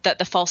 that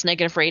the false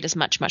negative rate is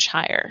much, much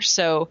higher.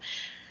 So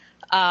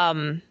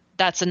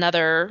that's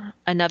another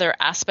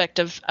aspect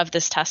of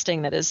this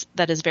testing that is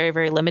very,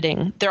 very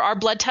limiting. There are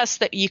blood tests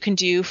that you can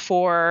do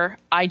for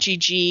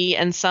IgG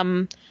and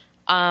some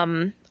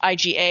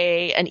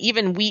IgA, and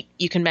even wheat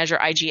you can measure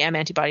IgM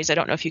antibodies. I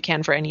don't know if you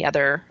can for any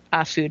other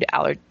food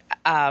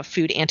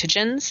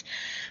antigens,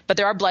 but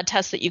there are blood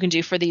tests that you can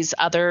do for these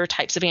other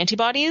types of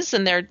antibodies,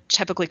 and they're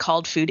typically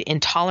called food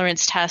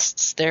intolerance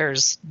tests.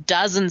 There's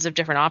dozens of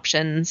different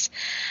options.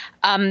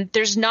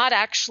 There's not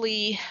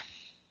actually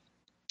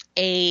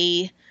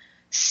a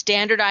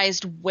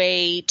standardized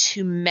way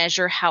to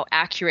measure how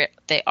accurate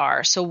they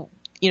are. So,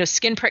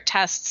 skin prick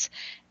tests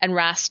and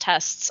RAS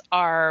tests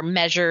are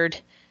measured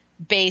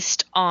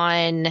based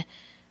on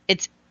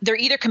they're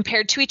either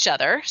compared to each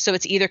other. So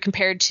it's either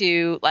compared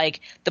to,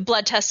 like, the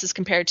blood test is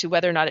compared to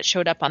whether or not it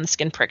showed up on the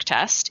skin prick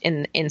test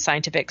in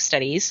scientific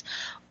studies,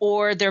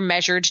 or they're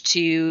measured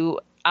to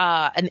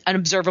an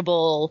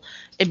observable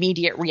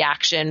immediate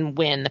reaction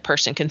when the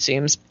person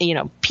consumes,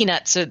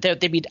 peanuts. So there'd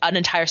be an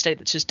entire study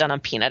that's just done on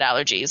peanut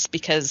allergies,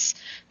 because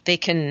they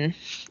can,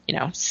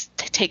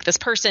 take this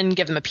person,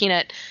 give them a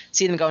peanut,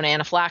 see them go into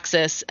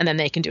anaphylaxis, and then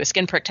they can do a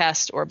skin prick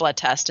test or a blood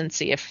test and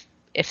see if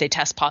they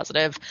test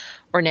positive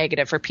or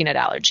negative for peanut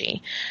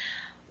allergy.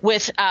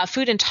 With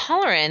food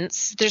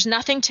intolerance, there's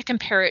nothing to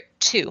compare it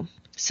to.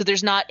 So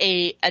there's not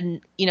you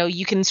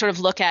can sort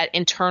of look at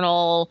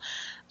internal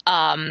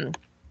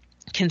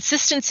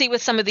consistency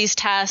with some of these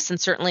tests, and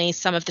certainly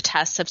some of the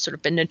tests have sort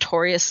of been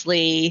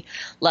notoriously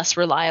less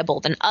reliable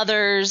than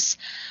others.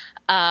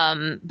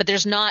 But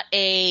there's not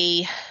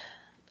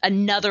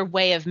another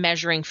way of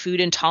measuring food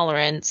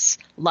intolerance,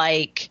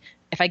 like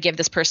if I give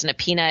this person a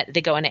peanut,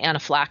 they go into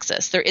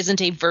anaphylaxis. There isn't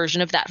a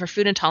version of that for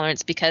food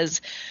intolerance, because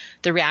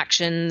the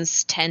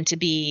reactions tend to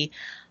be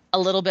a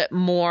little bit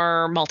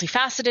more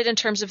multifaceted in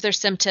terms of their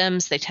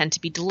symptoms. They tend to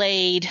be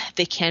delayed.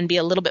 They can be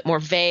a little bit more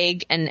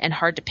vague and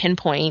hard to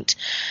pinpoint.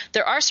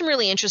 There are some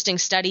really interesting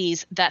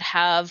studies that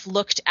have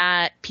looked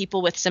at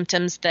people with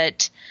symptoms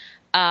that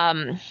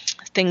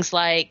things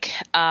like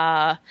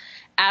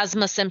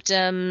asthma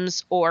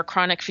symptoms or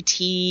chronic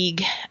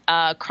fatigue,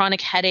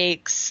 chronic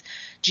headaches,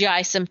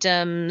 GI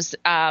symptoms,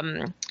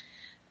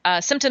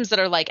 symptoms that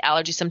are like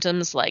allergy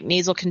symptoms like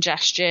nasal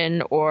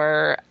congestion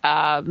or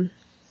a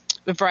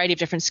variety of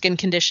different skin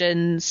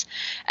conditions.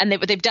 And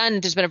what they've done,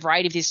 there's been a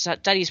variety of these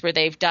studies where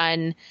they've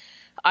done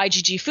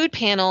IgG food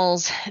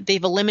panels.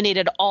 They've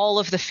eliminated all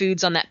of the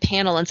foods on that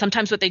panel. And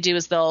sometimes what they do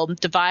is they'll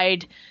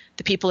divide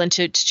the people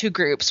into two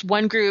groups.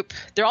 One group,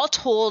 they're all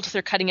told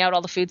they're cutting out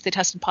all the foods they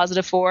tested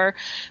positive for.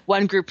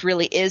 One group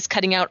really is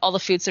cutting out all the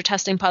foods they're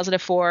testing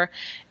positive for.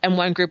 And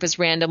one group is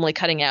randomly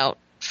cutting out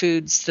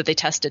foods that they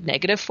tested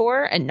negative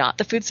for and not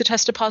the foods they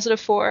tested positive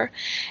for.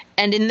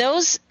 And in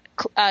those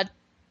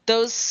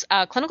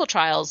clinical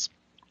trials,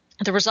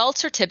 the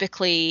results are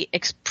typically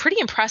pretty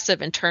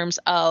impressive in terms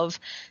of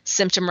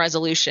symptom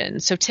resolution.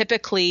 So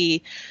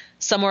typically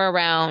somewhere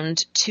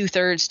around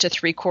 2/3 to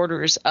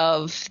 3/4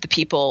 of the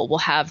people will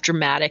have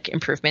dramatic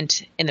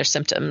improvement in their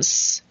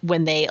symptoms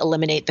when they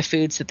eliminate the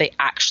foods that they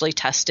actually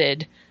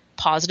tested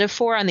positive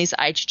for on these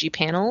IgG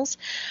panels.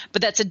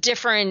 But that's a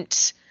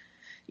different,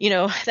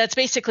 that's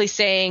basically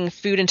saying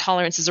food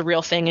intolerance is a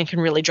real thing and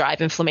can really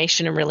drive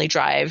inflammation and really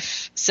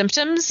drive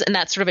symptoms. And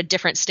that's sort of a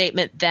different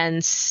statement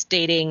than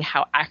stating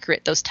how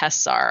accurate those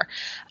tests are.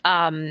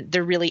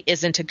 There really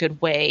isn't a good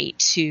way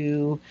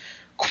to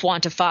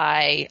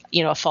quantify,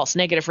 a false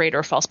negative rate or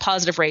a false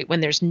positive rate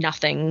when there's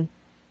nothing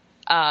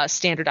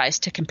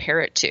standardized to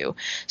compare it to.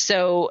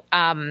 So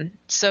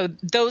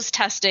those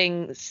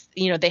testings,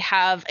 they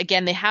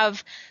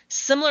have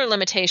similar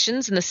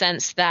limitations in the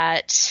sense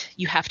that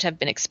you have to have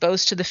been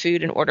exposed to the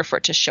food in order for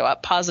it to show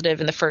up positive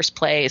in the first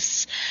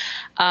place.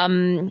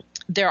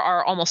 There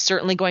are almost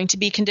certainly going to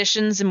be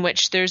conditions in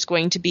which there's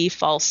going to be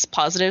false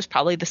positives,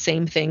 probably the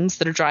same things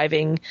that are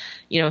driving,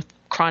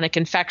 chronic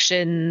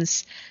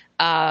infections,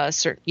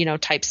 certain,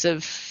 types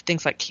of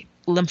things like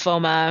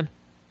lymphoma,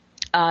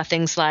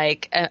 things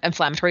like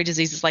inflammatory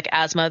diseases like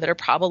asthma that are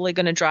probably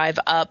going to drive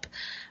up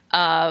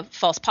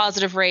false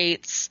positive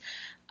rates.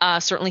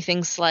 Certainly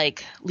things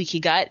like leaky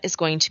gut is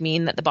going to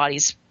mean that the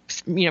body's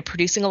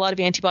producing a lot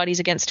of antibodies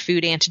against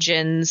food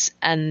antigens.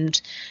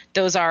 And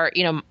those are,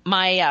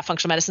 my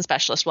functional medicine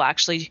specialist will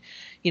actually,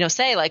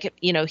 say like,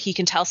 he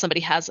can tell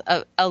somebody has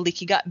a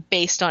leaky gut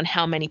based on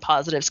how many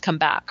positives come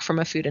back from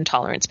a food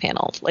intolerance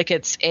panel. Like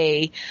it's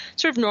a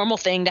sort of normal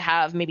thing to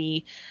have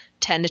maybe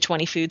 10 to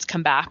 20 foods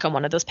come back on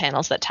one of those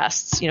panels that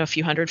tests, a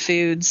few hundred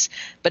foods.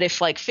 But if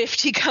like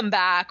 50 come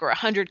back or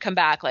 100 come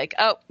back, like,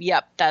 oh,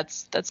 yep,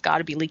 that's got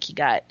to be leaky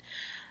gut.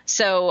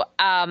 So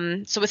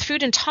with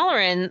food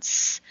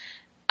intolerance,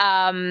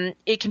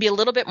 it can be a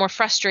little bit more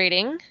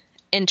frustrating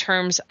in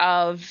terms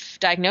of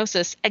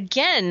diagnosis.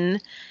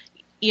 Again,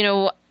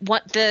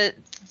 what the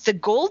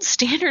gold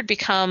standard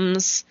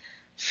becomes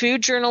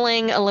food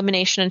journaling,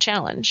 elimination, and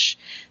challenge.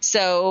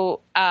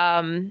 So,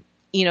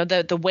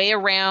 the way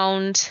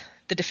around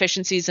the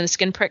deficiencies in a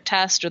skin prick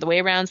test or the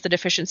way around the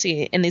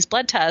deficiency in these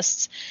blood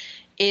tests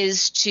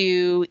is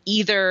to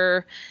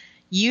either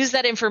use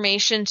that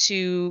information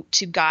to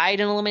guide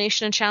an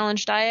elimination and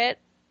challenge diet,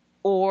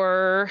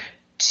 or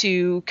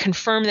to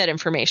confirm that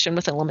information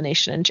with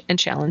elimination and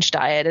challenge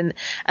diet. And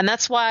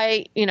that's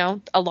why,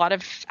 a lot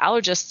of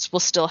allergists will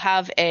still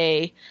have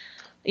they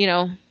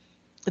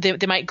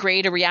might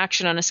grade a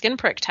reaction on a skin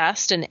prick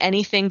test, and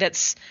anything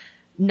that's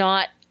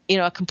not,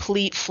 a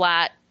complete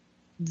flat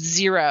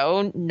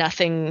 0,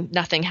 nothing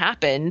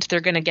happened,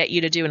 they're going to get you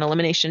to do an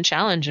elimination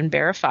challenge and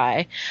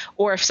verify.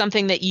 Or if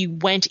something that you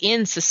went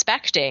in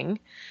suspecting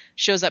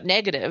shows up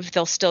negative,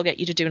 they'll still get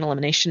you to do an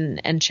elimination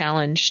and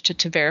challenge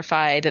to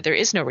verify that there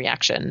is no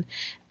reaction.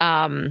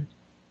 And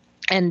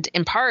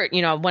in part,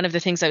 one of the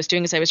things I was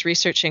doing as I was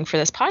researching for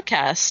this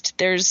podcast,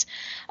 there's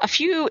a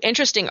few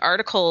interesting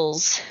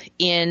articles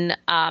in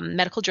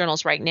medical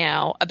journals right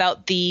now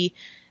about the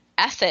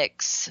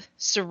ethics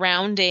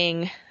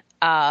surrounding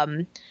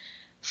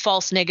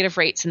false negative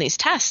rates in these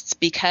tests,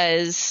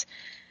 because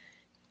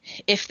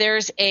if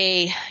there's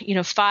a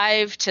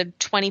 5 to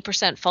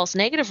 20% false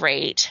negative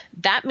rate,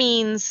 that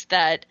means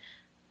that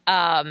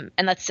and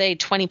let's say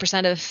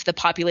 20% of the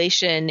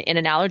population in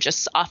an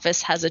allergist's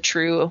office has a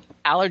true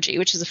allergy,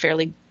 which is a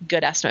fairly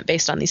good estimate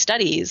based on these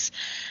studies.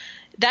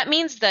 That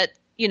means that,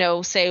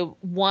 say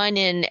 1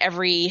 in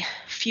every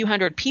few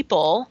hundred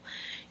people,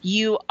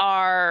 you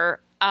are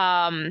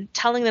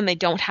telling them they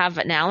don't have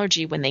an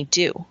allergy when they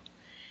do.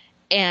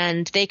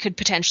 And they could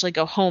potentially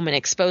go home and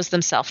expose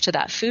themselves to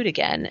that food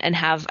again and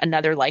have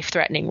another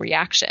life-threatening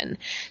reaction.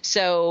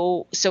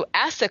 So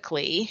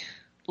ethically,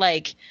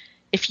 like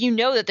if you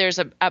know that there's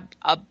a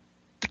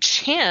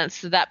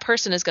chance that that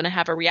person is going to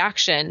have a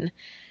reaction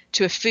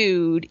to a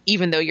food,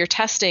 even though your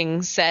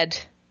testing said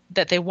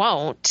that they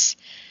won't,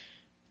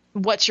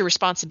 what's your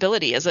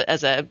responsibility as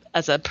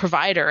a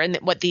provider? And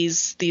what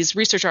these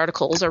research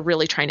articles are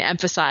really trying to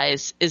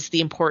emphasize is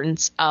the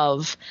importance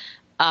of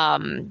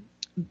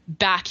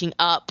backing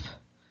up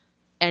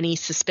any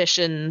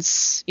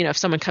suspicions. If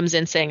someone comes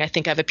in saying, I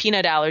think I have a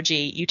peanut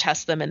allergy, you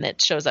test them and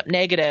it shows up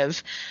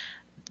negative,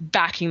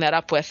 backing that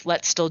up with,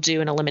 let's still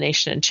do an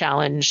elimination and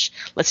challenge.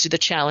 Let's do the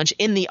challenge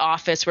in the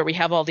office where we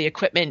have all the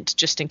equipment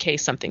just in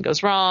case something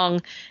goes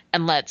wrong.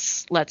 And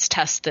let's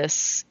test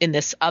this in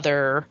this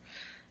other,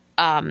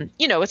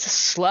 it's a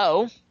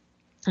slow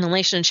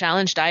elimination and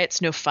challenge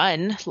diet's no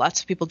fun.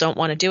 Lots of people don't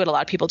want to do it. A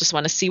lot of people just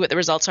want to see what the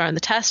results are on the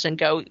test and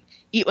go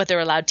eat what they're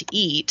allowed to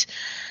eat.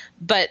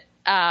 But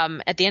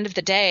at the end of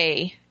the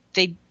day,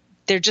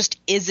 there just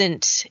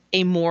isn't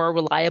a more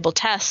reliable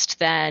test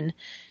than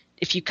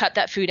if you cut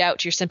that food out,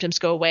 do your symptoms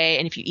go away?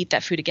 And if you eat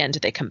that food again, do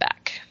they come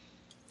back?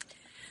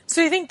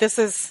 So I think this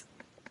is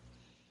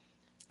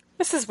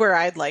where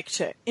I'd like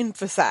to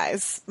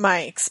emphasize my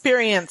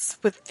experience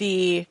with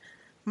the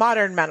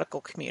modern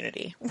medical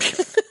community.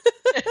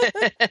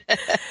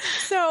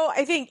 So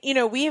I think,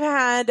 we've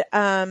had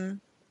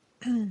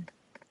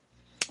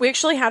we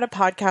actually had a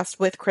podcast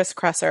with Chris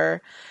Kresser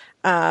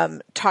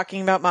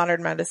talking about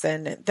modern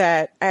medicine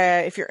that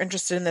if you're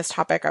interested in this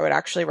topic, I would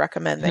actually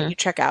recommend that you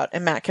check out.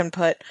 And Matt can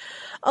put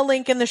a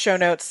link in the show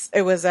notes.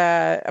 It was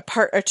a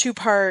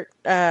two-part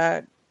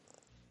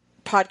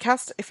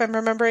podcast, if I'm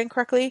remembering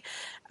correctly,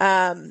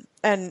 and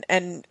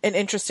an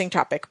interesting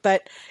topic.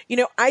 But,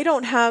 I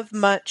don't have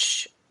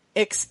much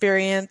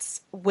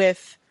experience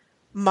with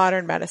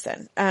modern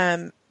medicine.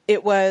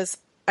 It was,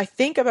 I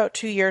think, about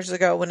 2 years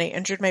ago when I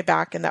injured my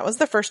back, and that was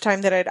the first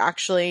time that I'd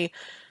actually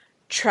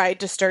tried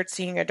to start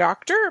seeing a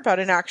doctor about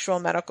an actual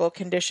medical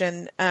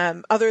condition,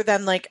 other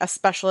than like a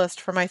specialist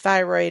for my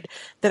thyroid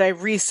that I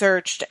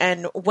researched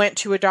and went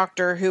to a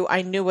doctor who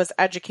I knew was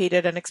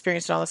educated and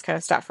experienced in all this kind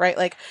of stuff, right?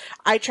 Like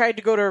I tried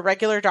to go to a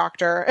regular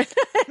doctor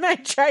and I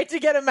tried to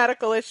get a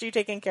medical issue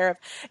taken care of,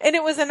 and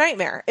it was a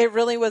nightmare. It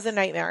really was a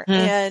nightmare.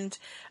 And,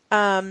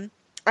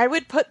 I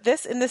would put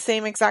this in the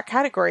same exact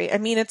category. I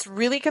mean, it's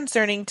really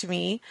concerning to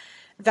me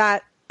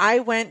that I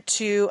went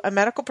to a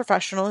medical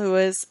professional who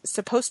is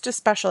supposed to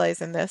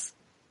specialize in this.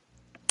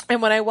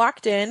 And when I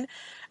walked in,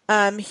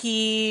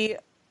 he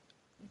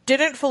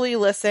didn't fully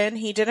listen.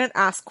 He didn't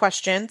ask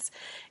questions.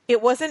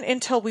 It wasn't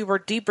until we were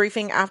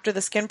debriefing after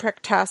the skin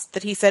prick test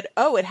that he said,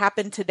 "Oh, it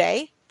happened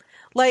today."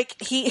 Like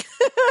he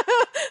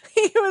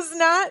was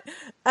not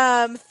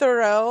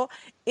thorough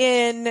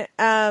in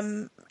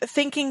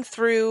thinking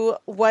through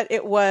what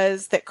it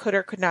was that could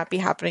or could not be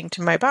happening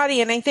to my body.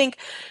 And I think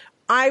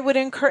I would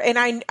encourage,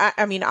 and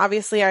I mean,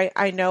 obviously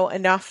I know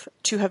enough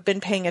to have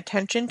been paying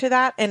attention to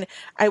that. And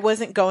I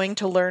wasn't going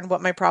to learn what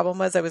my problem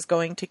was. I was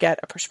going to get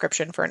a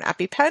prescription for an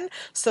EpiPen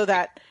so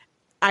that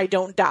I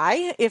don't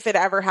die if it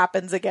ever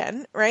happens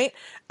again. Right.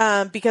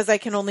 Because I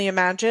can only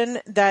imagine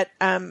that,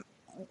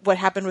 what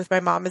happened with my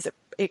mom is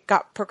it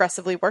got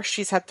progressively worse.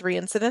 She's had 3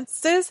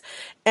 incidences,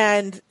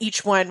 and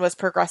each one was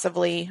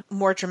progressively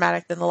more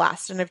dramatic than the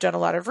last. And I've done a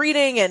lot of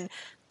reading, and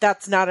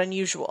that's not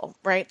unusual,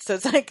 right? So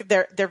it's like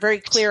they're very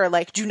clear,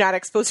 like, do not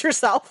expose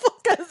yourself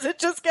because it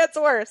just gets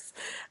worse.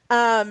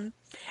 And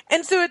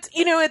so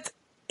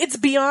it's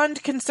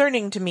beyond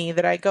concerning to me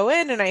that I go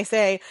in and I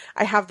say,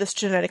 I have this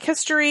genetic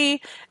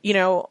history,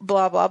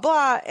 blah, blah,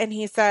 blah. And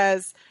he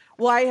says,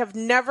 well, I have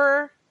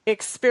never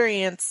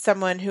experienced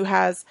someone who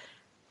has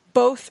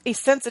both a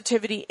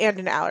sensitivity and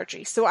an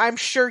allergy. So I'm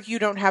sure you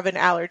don't have an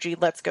allergy.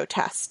 Let's go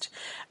test.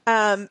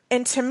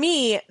 And to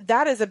me,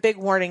 that is a big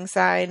warning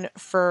sign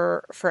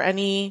for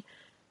any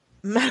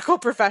medical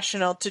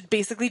professional to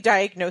basically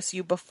diagnose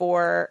you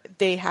before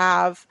they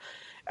have,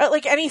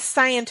 like any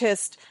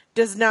scientist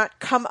does not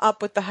come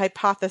up with the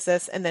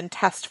hypothesis and then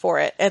test for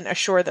it and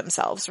assure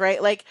themselves,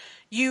 right? Like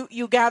you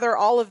gather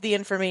all of the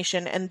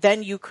information and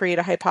then you create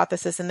a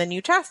hypothesis and then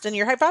you test, and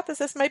your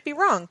hypothesis might be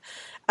wrong.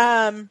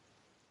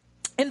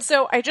 And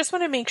so I just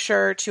want to make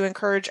sure to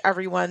encourage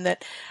everyone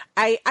that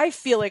I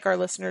feel like our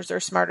listeners are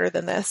smarter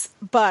than this,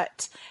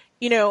 but,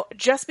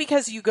 just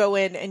because you go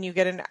in and you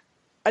get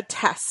a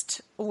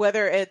test,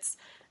 whether it's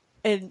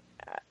an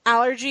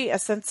allergy, a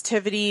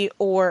sensitivity,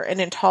 or an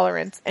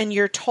intolerance, and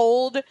you're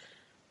told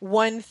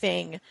one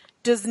thing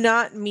does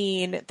not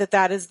mean that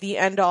that is the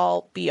end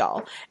all be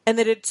all. And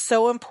that it's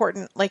so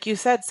important, like you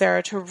said,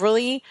 Sarah, to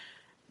really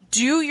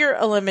do your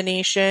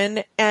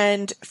elimination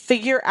and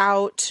figure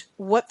out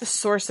what the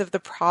source of the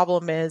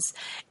problem is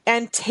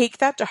and take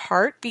that to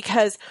heart,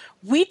 because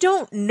we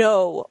don't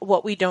know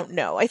what we don't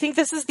know. I think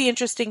this is the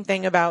interesting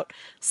thing about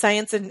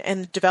science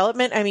and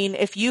development. I mean,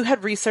 if you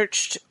had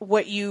researched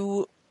what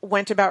you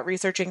went about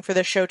researching for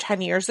the show 10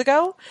 years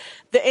ago,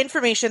 the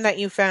information that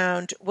you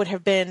found would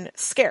have been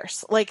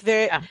scarce. Like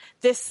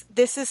this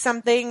is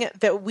something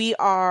that we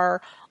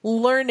are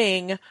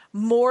learning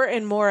more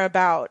and more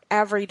about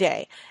every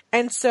day.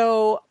 And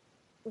so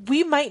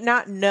we might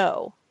not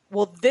know,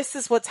 well, this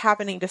is what's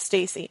happening to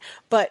Stacy,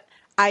 but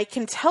I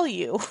can tell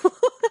you,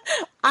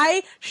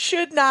 I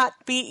should not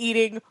be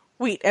eating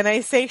wheat. And I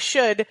say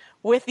should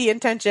with the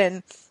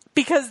intention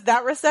because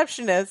that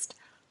receptionist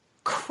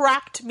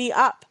cracked me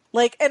up.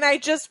 Like, and I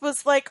just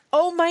was like,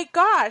 oh my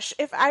gosh,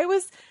 if I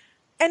was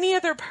any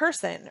other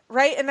person,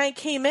 right? And I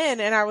came in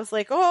and I was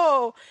like,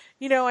 oh,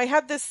 I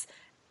had this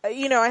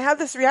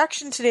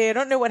reaction today. I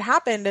don't know what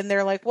happened. And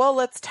they're like, well,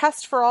 let's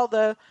test for all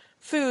the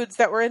foods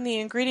that were in the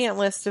ingredient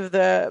list of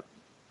the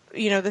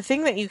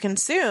thing that you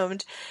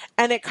consumed.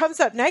 And it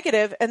comes up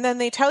negative. And then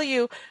they tell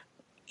you,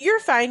 you're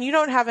fine. You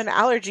don't have an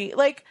allergy.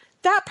 Like,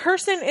 that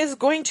person is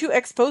going to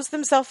expose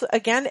themselves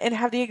again and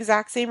have the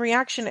exact same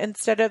reaction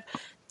instead of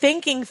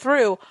thinking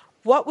through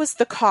what was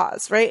the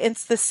cause, right?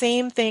 It's the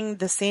same thing,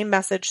 the same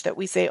message that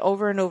we say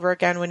over and over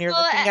again when you're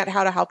looking at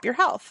how to help your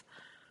health.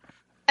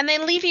 And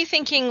then leave you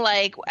thinking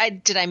like,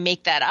 did I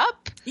make that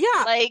up?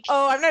 Yeah. Like,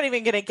 oh, I'm not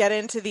even going to get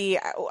into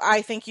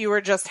I think you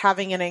were just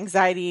having an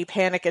anxiety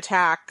panic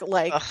attack,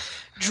 like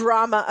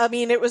drama. I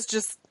mean, it was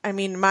just,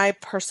 my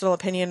personal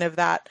opinion of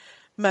that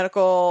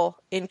medical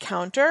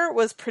encounter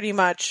was pretty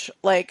much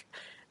like,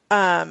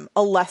 a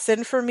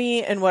lesson for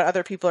me in what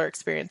other people are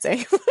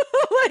experiencing.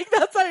 Like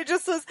that's how it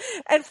just was.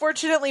 And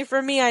fortunately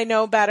for me, I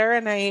know better.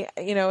 And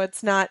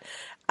it's not,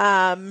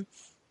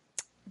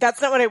 That's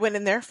not what I went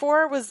in there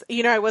for. Was,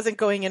 I wasn't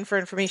going in for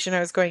information. I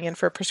was going in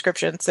for a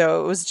prescription.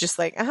 So it was just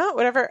like,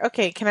 whatever.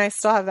 Okay, can I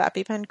still have the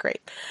EpiPen? Great.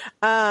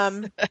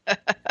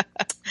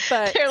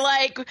 But They're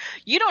like,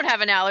 you don't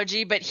have an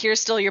allergy, but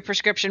here's still your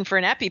prescription for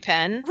an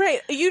EpiPen.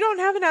 right, you don't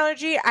have an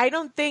allergy. I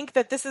don't think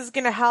that this is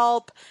going to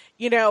help,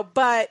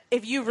 but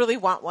if you really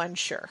want one,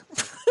 sure.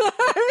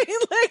 I mean,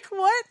 like,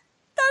 what?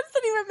 That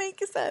doesn't even make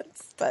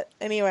sense. But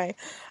anyway,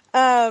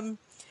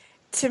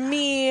 to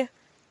me,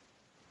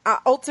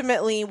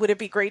 ultimately, would it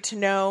be great to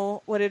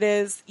know what it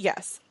is?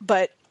 Yes.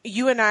 But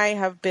you and I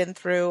have been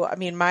through,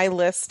 my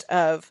list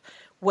of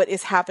what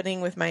is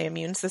happening with my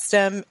immune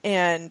system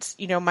and,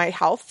 my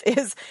health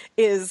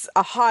is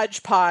a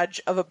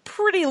hodgepodge of a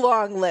pretty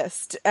long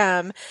list.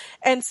 And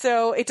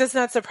so it does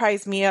not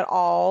surprise me at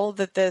all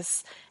that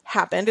this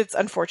happened. It's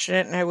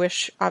unfortunate. And I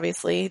wish,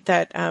 obviously,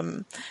 that,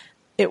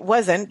 it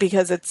wasn't,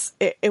 because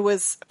it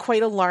was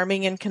quite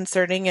alarming and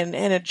concerning and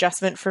an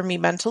adjustment for me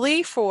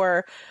mentally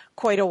for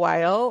quite a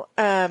while,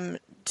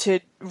 to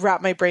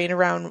wrap my brain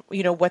around,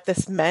 what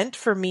this meant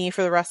for me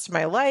for the rest of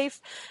my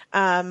life,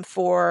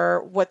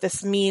 for what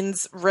this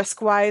means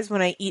risk-wise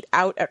when I eat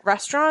out at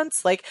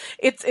restaurants. Like,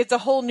 it's a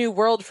whole new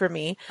world for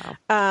me.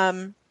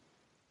 Wow.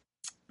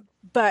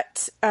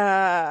 But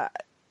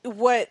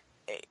what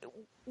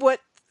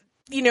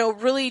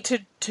really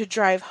to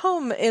drive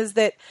home is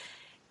that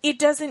it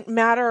doesn't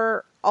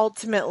matter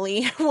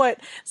ultimately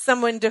what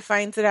someone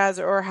defines it as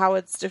or how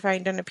it's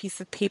defined on a piece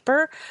of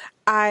paper.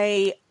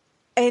 I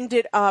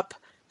ended up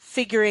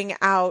figuring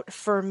out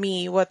for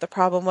me what the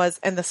problem was,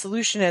 and the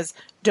solution is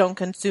don't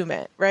consume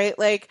it, right?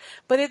 Like,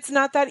 but it's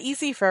not that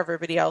easy for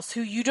everybody else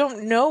who you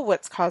don't know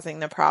what's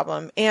causing the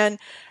problem. And,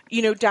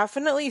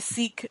 definitely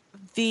seek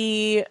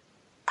the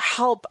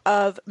help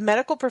of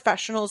medical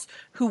professionals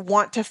who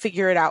want to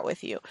figure it out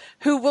with you,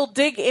 who will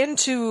dig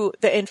into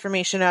the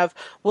information of,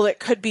 well, it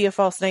could be a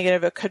false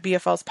negative, it could be a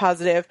false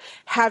positive.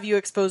 Have you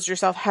exposed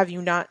yourself? Have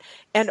you not?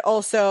 And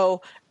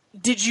also,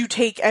 did you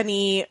take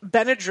any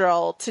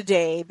Benadryl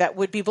today that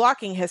would be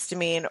blocking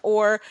histamine?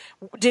 Or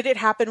did it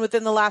happen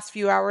within the last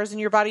few hours and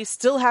your body's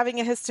still having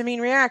a histamine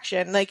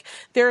reaction? Like,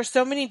 there are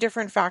so many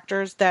different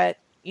factors that,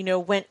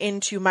 went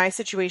into my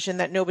situation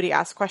that nobody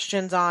asked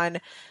questions on,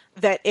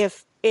 that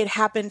if it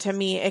happened to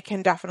me, it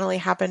can definitely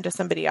happen to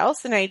somebody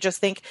else. And I just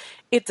think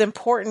it's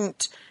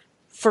important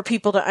for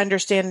people to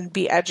understand and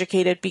be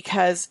educated,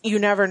 because you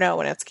never know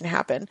when it's going to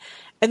happen.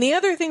 And the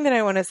other thing that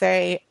I want to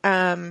say,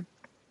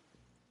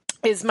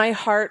 is my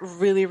heart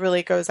really,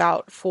 really goes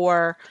out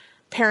for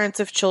parents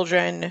of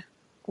children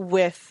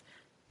with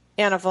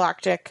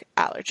anaphylactic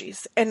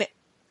allergies. And,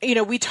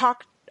 we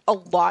talk a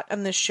lot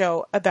on this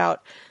show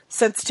about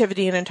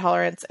sensitivity and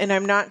intolerance, and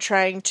I'm not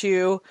trying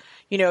to,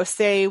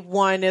 say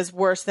one is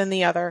worse than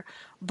the other.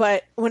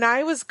 But when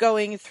I was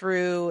going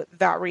through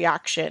that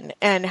reaction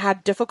and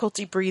had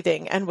difficulty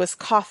breathing and was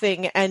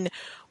coughing and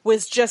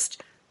was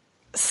just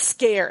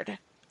scared,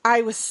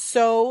 I was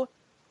so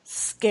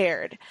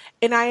scared.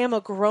 And I am a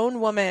grown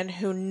woman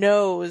who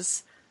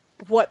knows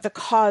what the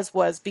cause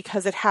was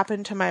because it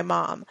happened to my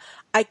mom.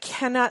 I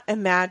cannot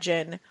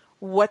imagine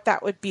what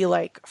that would be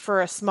like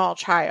for a small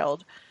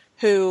child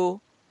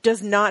who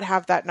does not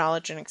have that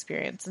knowledge and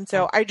experience. And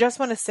so I just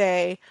want to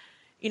say,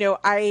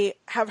 I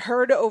have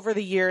heard over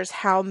the years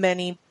how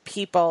many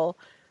people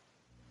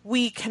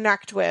we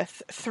connect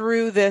with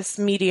through this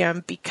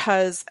medium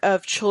because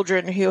of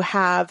children who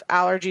have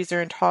allergies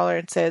or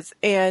intolerances.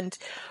 And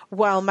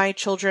while my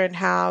children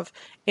have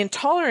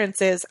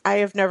intolerances, I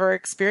have never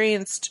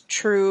experienced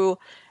true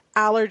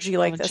allergy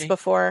like this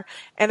before.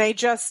 And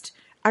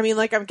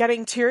I'm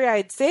getting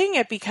teary-eyed saying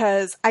it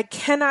because I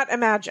cannot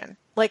imagine,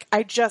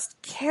 I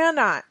just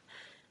cannot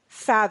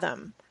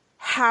fathom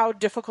how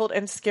difficult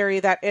and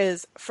scary that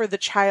is for the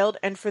child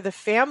and for the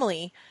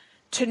family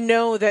to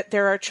know that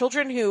there are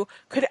children who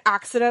could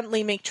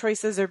accidentally make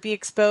choices or be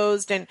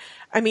exposed. And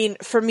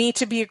for me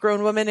to be a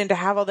grown woman and to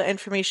have all the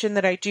information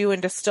that I do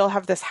and to still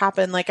have this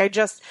happen, I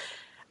just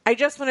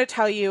want to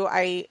tell you,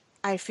 I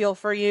feel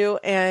for you,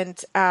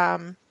 and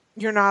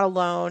you're not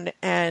alone.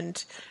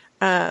 And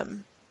I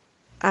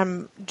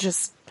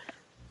just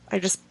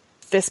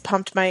fist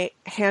pumped my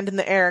hand in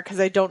the air because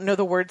I don't know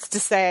the words to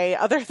say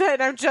other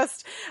than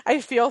I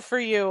feel for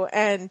you,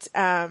 and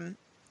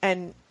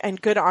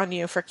good on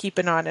you for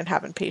keeping on and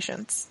having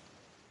patience.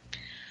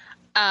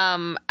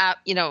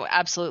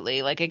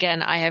 Absolutely.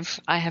 Again, I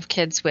have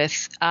kids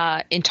with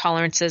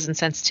intolerances and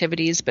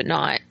sensitivities, but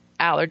not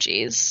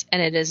allergies. And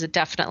it is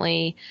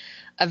definitely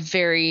a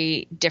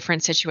very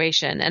different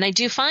situation. And I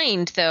do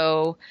find,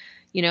 though,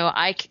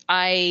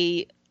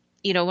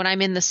 when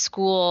I'm in the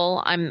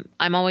school, I'm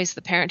always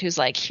the parent who's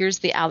like, here's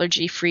the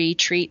allergy-free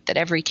treat that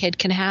every kid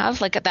can have.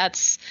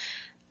 That's,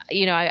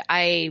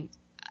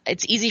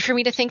 it's easy for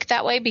me to think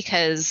that way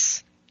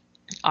because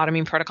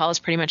autoimmune protocol is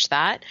pretty much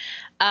that.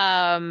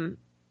 And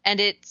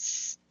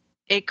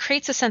it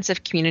creates a sense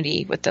of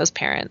community with those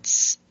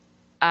parents.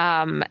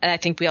 And I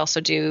think we also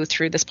do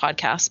through this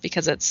podcast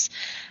because it's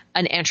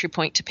an entry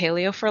point to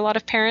paleo for a lot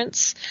of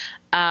parents.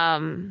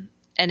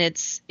 And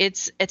it's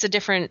a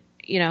different,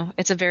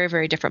 it's a very,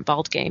 very different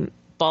ball game.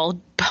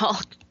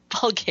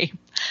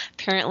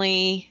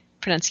 Apparently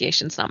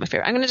pronunciation's not my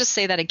favorite. I'm going to just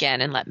say that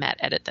again and let Matt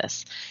edit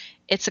this.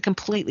 It's a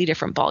completely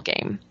different ball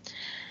game.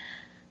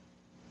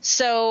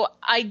 So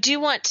I do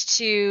want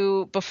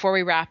to, before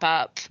we wrap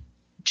up,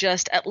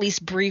 just at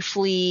least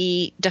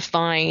briefly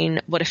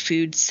define what a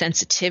food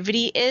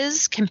sensitivity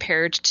is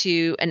compared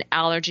to an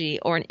allergy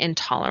or an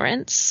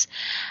intolerance.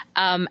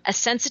 A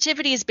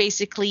sensitivity is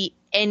basically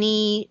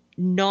any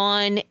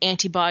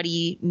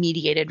non-antibody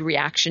mediated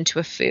reaction to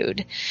a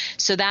food.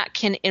 So that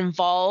can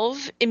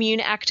involve immune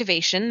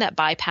activation that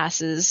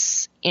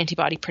bypasses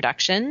antibody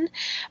production,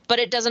 but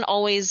it doesn't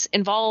always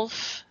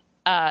involve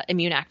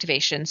immune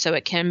activation. So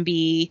it can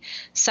be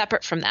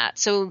separate from that.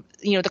 So,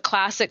 the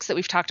classics that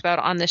we've talked about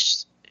on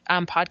this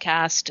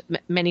podcast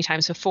many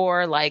times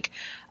before, like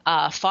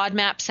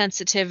FODMAP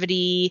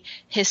sensitivity,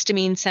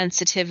 histamine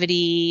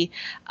sensitivity,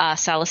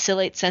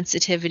 salicylate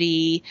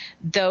sensitivity,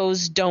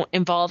 those don't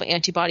involve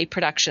antibody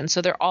production.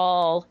 So they're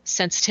all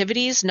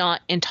sensitivities, not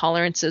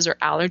intolerances or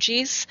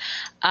allergies.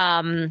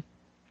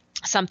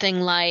 Something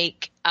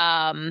like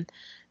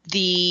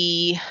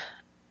the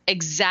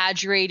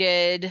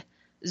exaggerated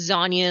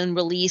Zonulin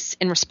release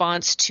in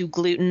response to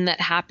gluten that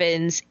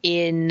happens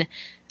in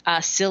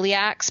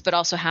celiacs, but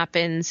also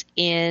happens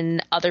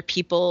in other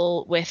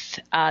people with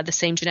the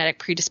same genetic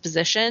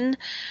predisposition.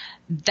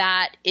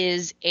 That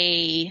is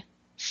a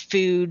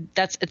food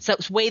it's a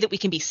way that we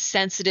can be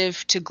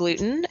sensitive to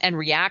gluten and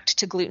react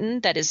to gluten.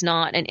 That is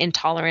not an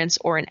intolerance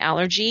or an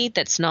allergy.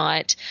 That's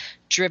not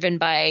driven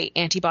by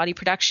antibody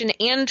production.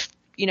 And,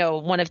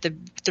 one of the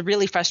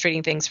really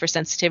frustrating things for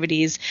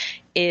sensitivities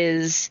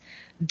is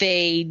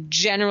they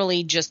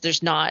generally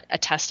there's not a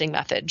testing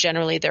method.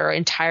 Generally, they're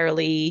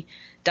entirely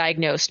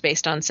diagnosed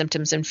based on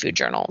symptoms in food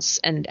journals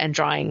and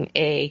drawing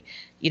a,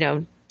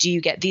 do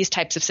you get these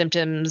types of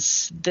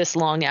symptoms this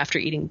long after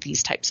eating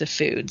these types of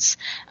foods?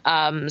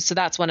 So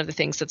that's one of the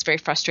things that's very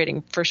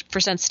frustrating for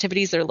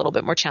sensitivities. They're a little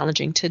bit more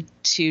challenging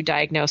to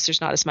diagnose.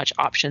 There's not as much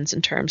options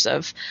in terms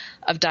of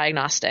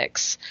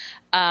diagnostics.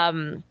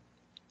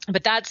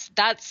 But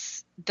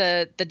that's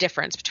the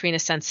difference between a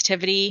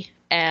sensitivity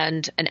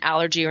and an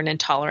allergy or an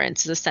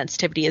intolerance. The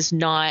sensitivity is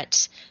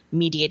not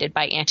mediated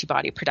by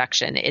antibody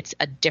production. It's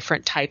a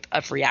different type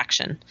of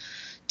reaction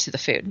to the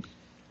food.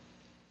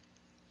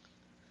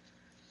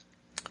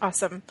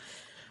 Awesome.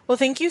 Well,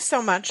 thank you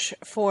so much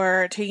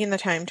for taking the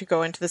time to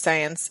go into the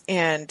science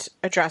and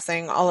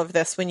addressing all of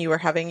this when you were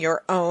having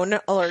your own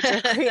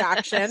allergic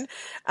reaction.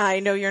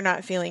 I know you're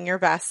not feeling your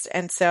best,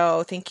 and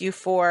so thank you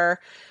for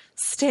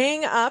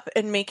staying up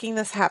and making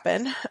this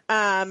happen.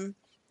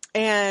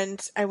 And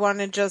I want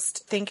to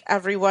just thank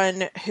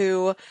everyone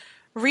who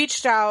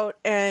reached out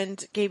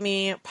and gave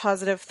me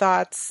positive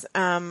thoughts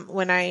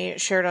when I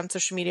shared on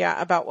social media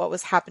about what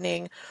was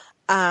happening.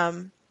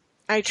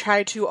 I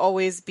try to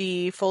always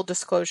be full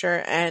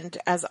disclosure and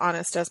as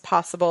honest as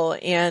possible.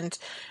 And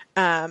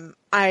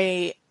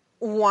I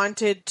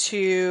wanted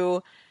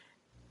to,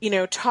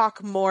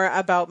 talk more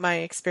about my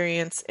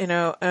experience in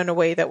a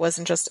way that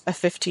wasn't just a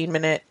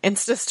 15-minute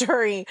Insta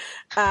story.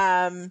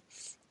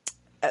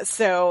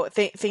 So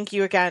thank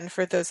you again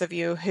for those of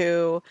you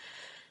who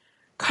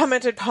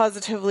commented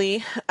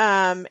positively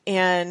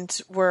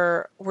and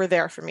were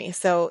there for me.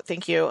 So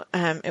thank you.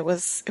 It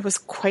was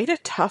quite a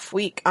tough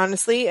week,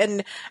 honestly.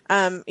 And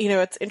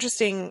it's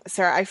interesting,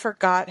 Sarah, I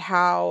forgot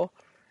how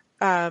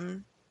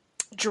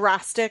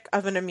drastic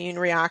of an immune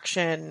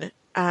reaction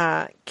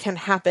can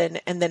happen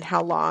and then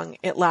how long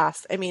it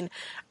lasts. I mean,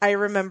 I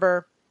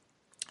remember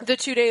the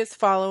 2 days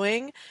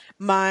following,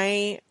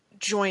 my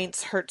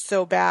joints hurt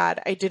so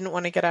bad I didn't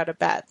want to get out of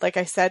bed. Like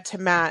I said to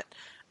Matt,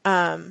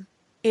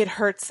 it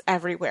hurts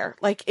everywhere.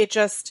 Like it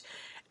just,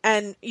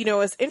 and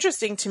what's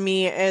interesting to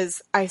me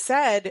is I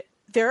said,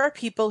 there are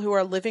people who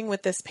are living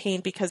with this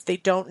pain because they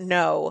don't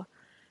know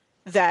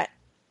that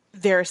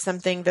there's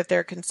something that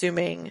they're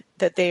consuming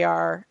that they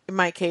are, in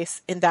my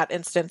case, in that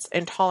instance,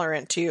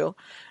 intolerant to.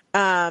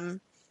 And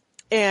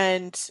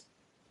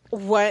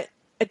what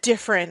a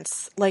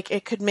difference like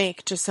it could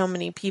make to so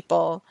many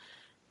people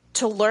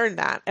to learn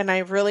that. And I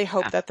really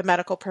hope that the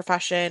medical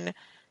profession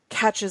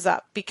catches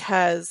up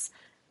because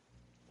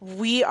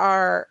we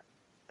are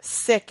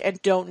sick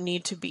and don't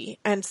need to be.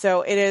 And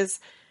so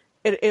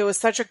it was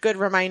such a good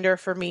reminder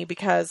for me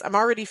because I'm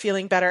already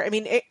feeling better. I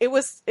mean, it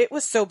was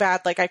so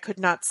bad. Like I could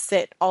not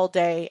sit all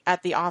day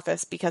at the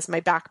office because my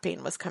back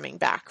pain was coming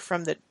back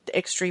from the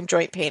extreme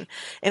joint pain.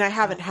 And I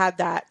haven't had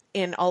that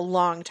in a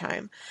long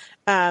time.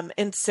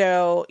 And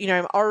so,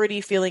 I'm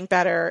already feeling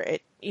better.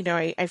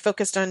 I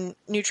focused on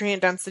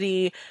nutrient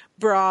density,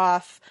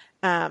 broth,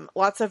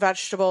 lots of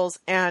vegetables,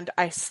 and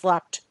I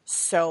slept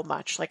so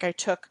much. Like I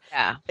took,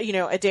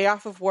 a day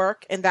off of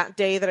work, and that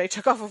day that I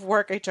took off of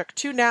work, I took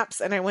 2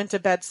 naps and I went to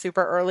bed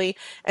super early.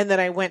 And then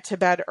I went to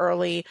bed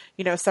early,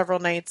 several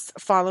nights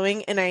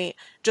following. And I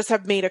just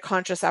have made a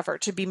conscious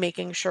effort to be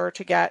making sure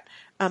to get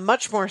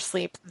much more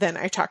sleep than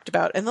I talked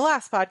about in the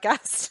last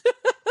podcast.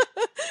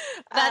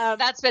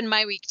 That's been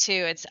my week too.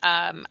 It's,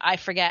 I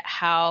forget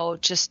how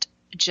just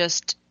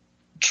just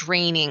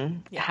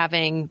draining.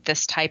 Having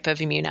this type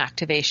of immune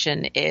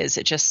activation is,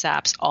 it just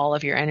saps all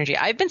of your energy.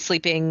 I've been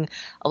sleeping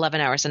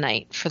 11 hours a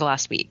night for the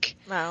last week.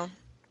 Wow.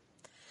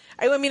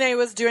 I mean, I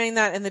was doing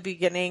that in the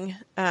beginning,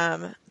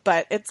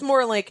 but it's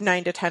more like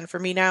 9 to 10 for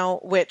me now,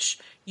 which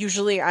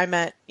usually I'm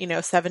at,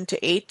 7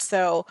 to 8.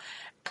 So,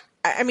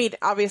 I mean,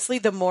 obviously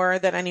the more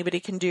that anybody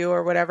can do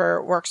or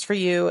whatever works for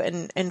you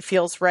and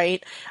feels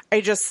right.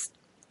 I just,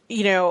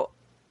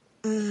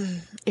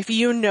 if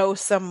you know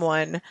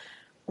someone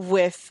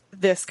with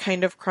this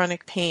kind of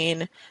chronic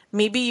pain,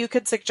 maybe you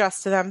could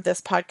suggest to them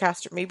this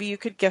podcast, or maybe you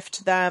could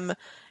gift them,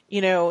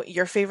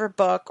 your favorite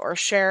book, or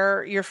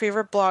share your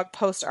favorite blog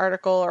post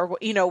article, or,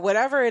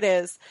 whatever it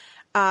is.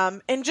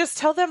 And just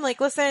tell them,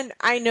 like, listen,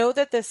 I know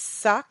that this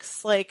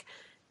sucks, like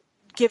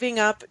giving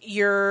up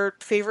your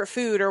favorite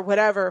food or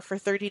whatever for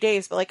 30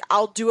 days, but like,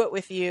 I'll do it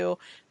with you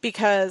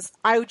because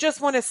I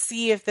just want to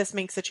see if this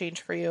makes a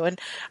change for you.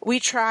 And we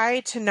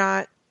try to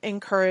not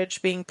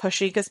encourage being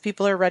pushy because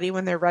people are ready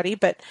when they're ready.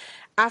 But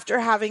after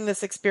having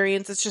this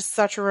experience, it's just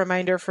such a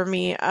reminder for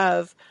me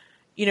of,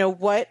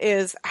 what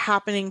is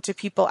happening to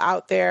people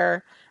out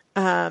there,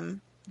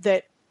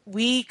 that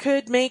we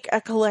could make a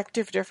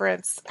collective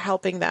difference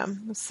helping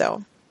them.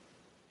 So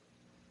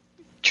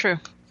true.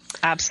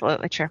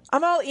 Absolutely true.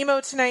 I'm all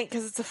emo tonight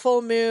because it's a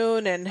full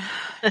moon, and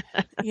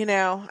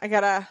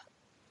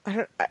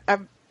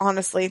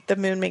honestly, the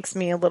moon makes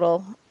me a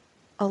little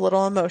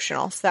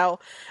emotional. So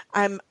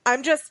I'm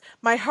just,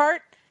 my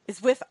heart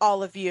is with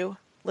all of you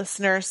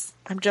listeners.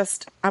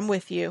 I'm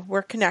with you.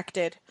 We're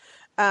connected.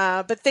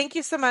 But thank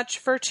you so much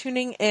for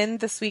tuning in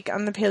this week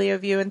on the Paleo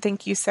View, and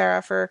thank you,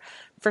 Sarah, for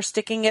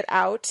sticking it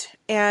out.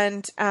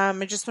 And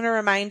I just want to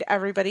remind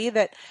everybody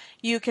that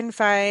you can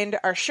find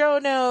our show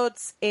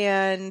notes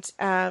and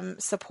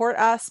support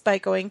us by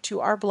going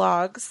to our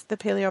blogs,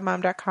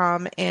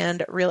 thepaleomom.com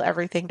and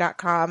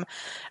realeverything.com.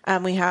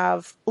 We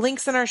have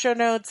links in our show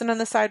notes and on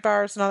the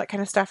sidebars and all that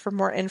kind of stuff for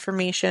more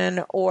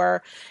information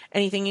or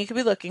anything you could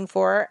be looking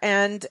for.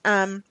 And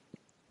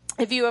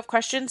if you have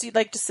questions you'd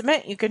like to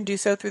submit, you can do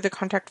so through the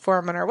contact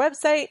form on our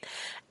website.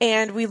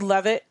 And we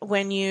love it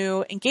when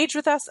you engage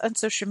with us on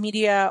social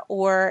media,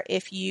 or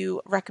if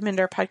you recommend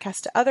our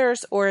podcast to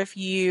others, or if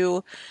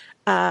you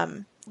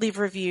leave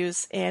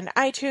reviews in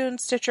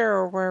iTunes, Stitcher,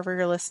 or wherever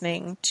you're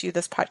listening to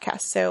this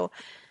podcast. So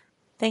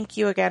thank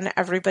you again,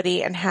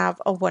 everybody, and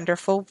have a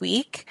wonderful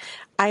week.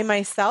 I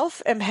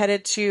myself am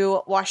headed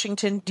to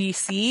Washington,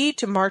 D.C.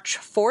 to March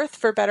 4th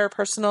for Better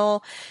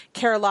Personal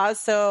Care Laws.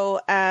 So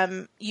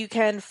you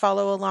can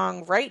follow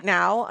along right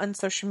now on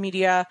social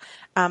media.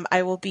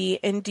 I will be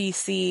in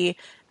D.C.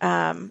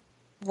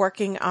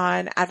 Working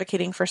on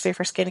advocating for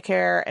safer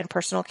skincare and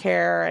personal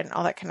care and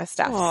all that kind of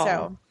stuff. Aww.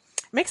 So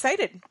I'm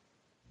excited.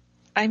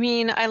 I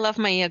mean, I love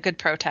my good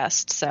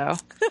protest, so.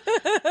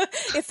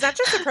 It's not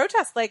just a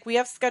protest. Like, we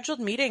have scheduled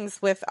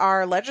meetings with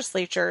our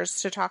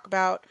legislatures to talk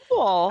about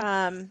cool.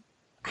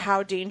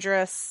 How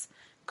dangerous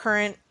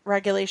current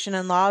regulation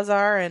and laws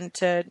are, and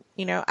to,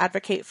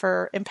 advocate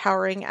for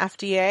empowering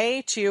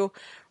FDA to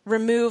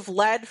remove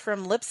lead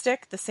from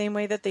lipstick the same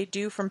way that they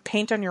do from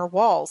paint on your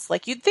walls.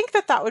 Like, you'd think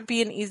that that would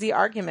be an easy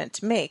argument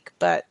to make,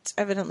 but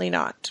evidently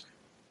not.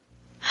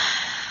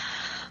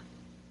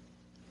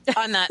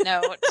 On that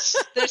note,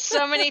 there's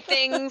so many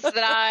things that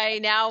I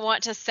now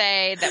want to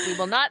say that we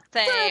will not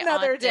say for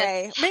another on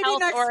day. This Maybe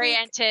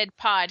health-oriented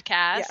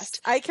podcast. Yes,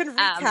 I can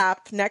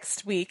recap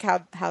next week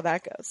how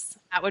that goes.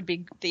 That would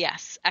be,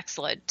 yes,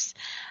 excellent.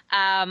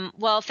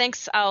 Well,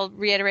 thanks. I'll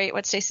reiterate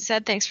what Stacey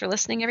said. Thanks for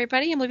listening,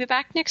 everybody, and we'll be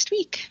back next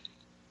week.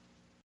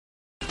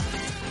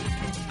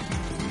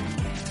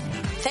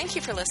 Thank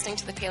you for listening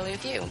to the Paleo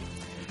View.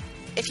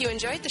 If you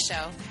enjoyed the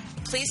show,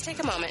 please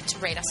take a moment to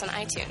rate us on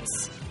iTunes.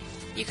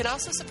 You can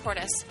also support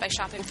us by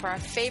shopping for our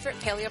favorite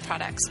paleo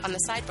products on the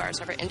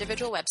sidebars of our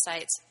individual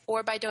websites,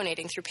 or by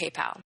donating through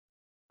PayPal.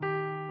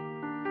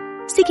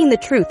 Seeking the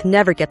truth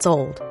never gets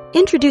old.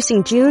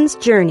 Introducing June's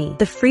Journey,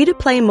 the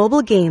free-to-play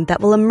mobile game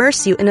that will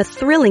immerse you in a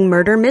thrilling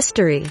murder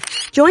mystery.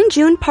 Join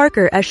June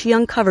Parker as she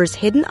uncovers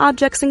hidden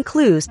objects and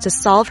clues to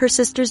solve her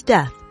sister's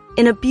death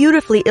in a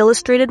beautifully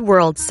illustrated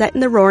world set in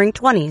the Roaring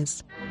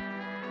 '20s.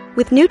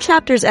 With new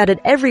chapters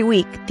added every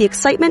week, the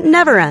excitement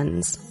never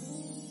ends.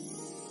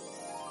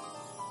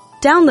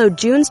 Download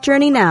June's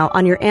Journey now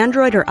on your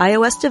Android or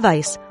iOS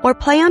device, or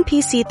play on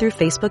PC through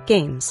Facebook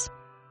Games.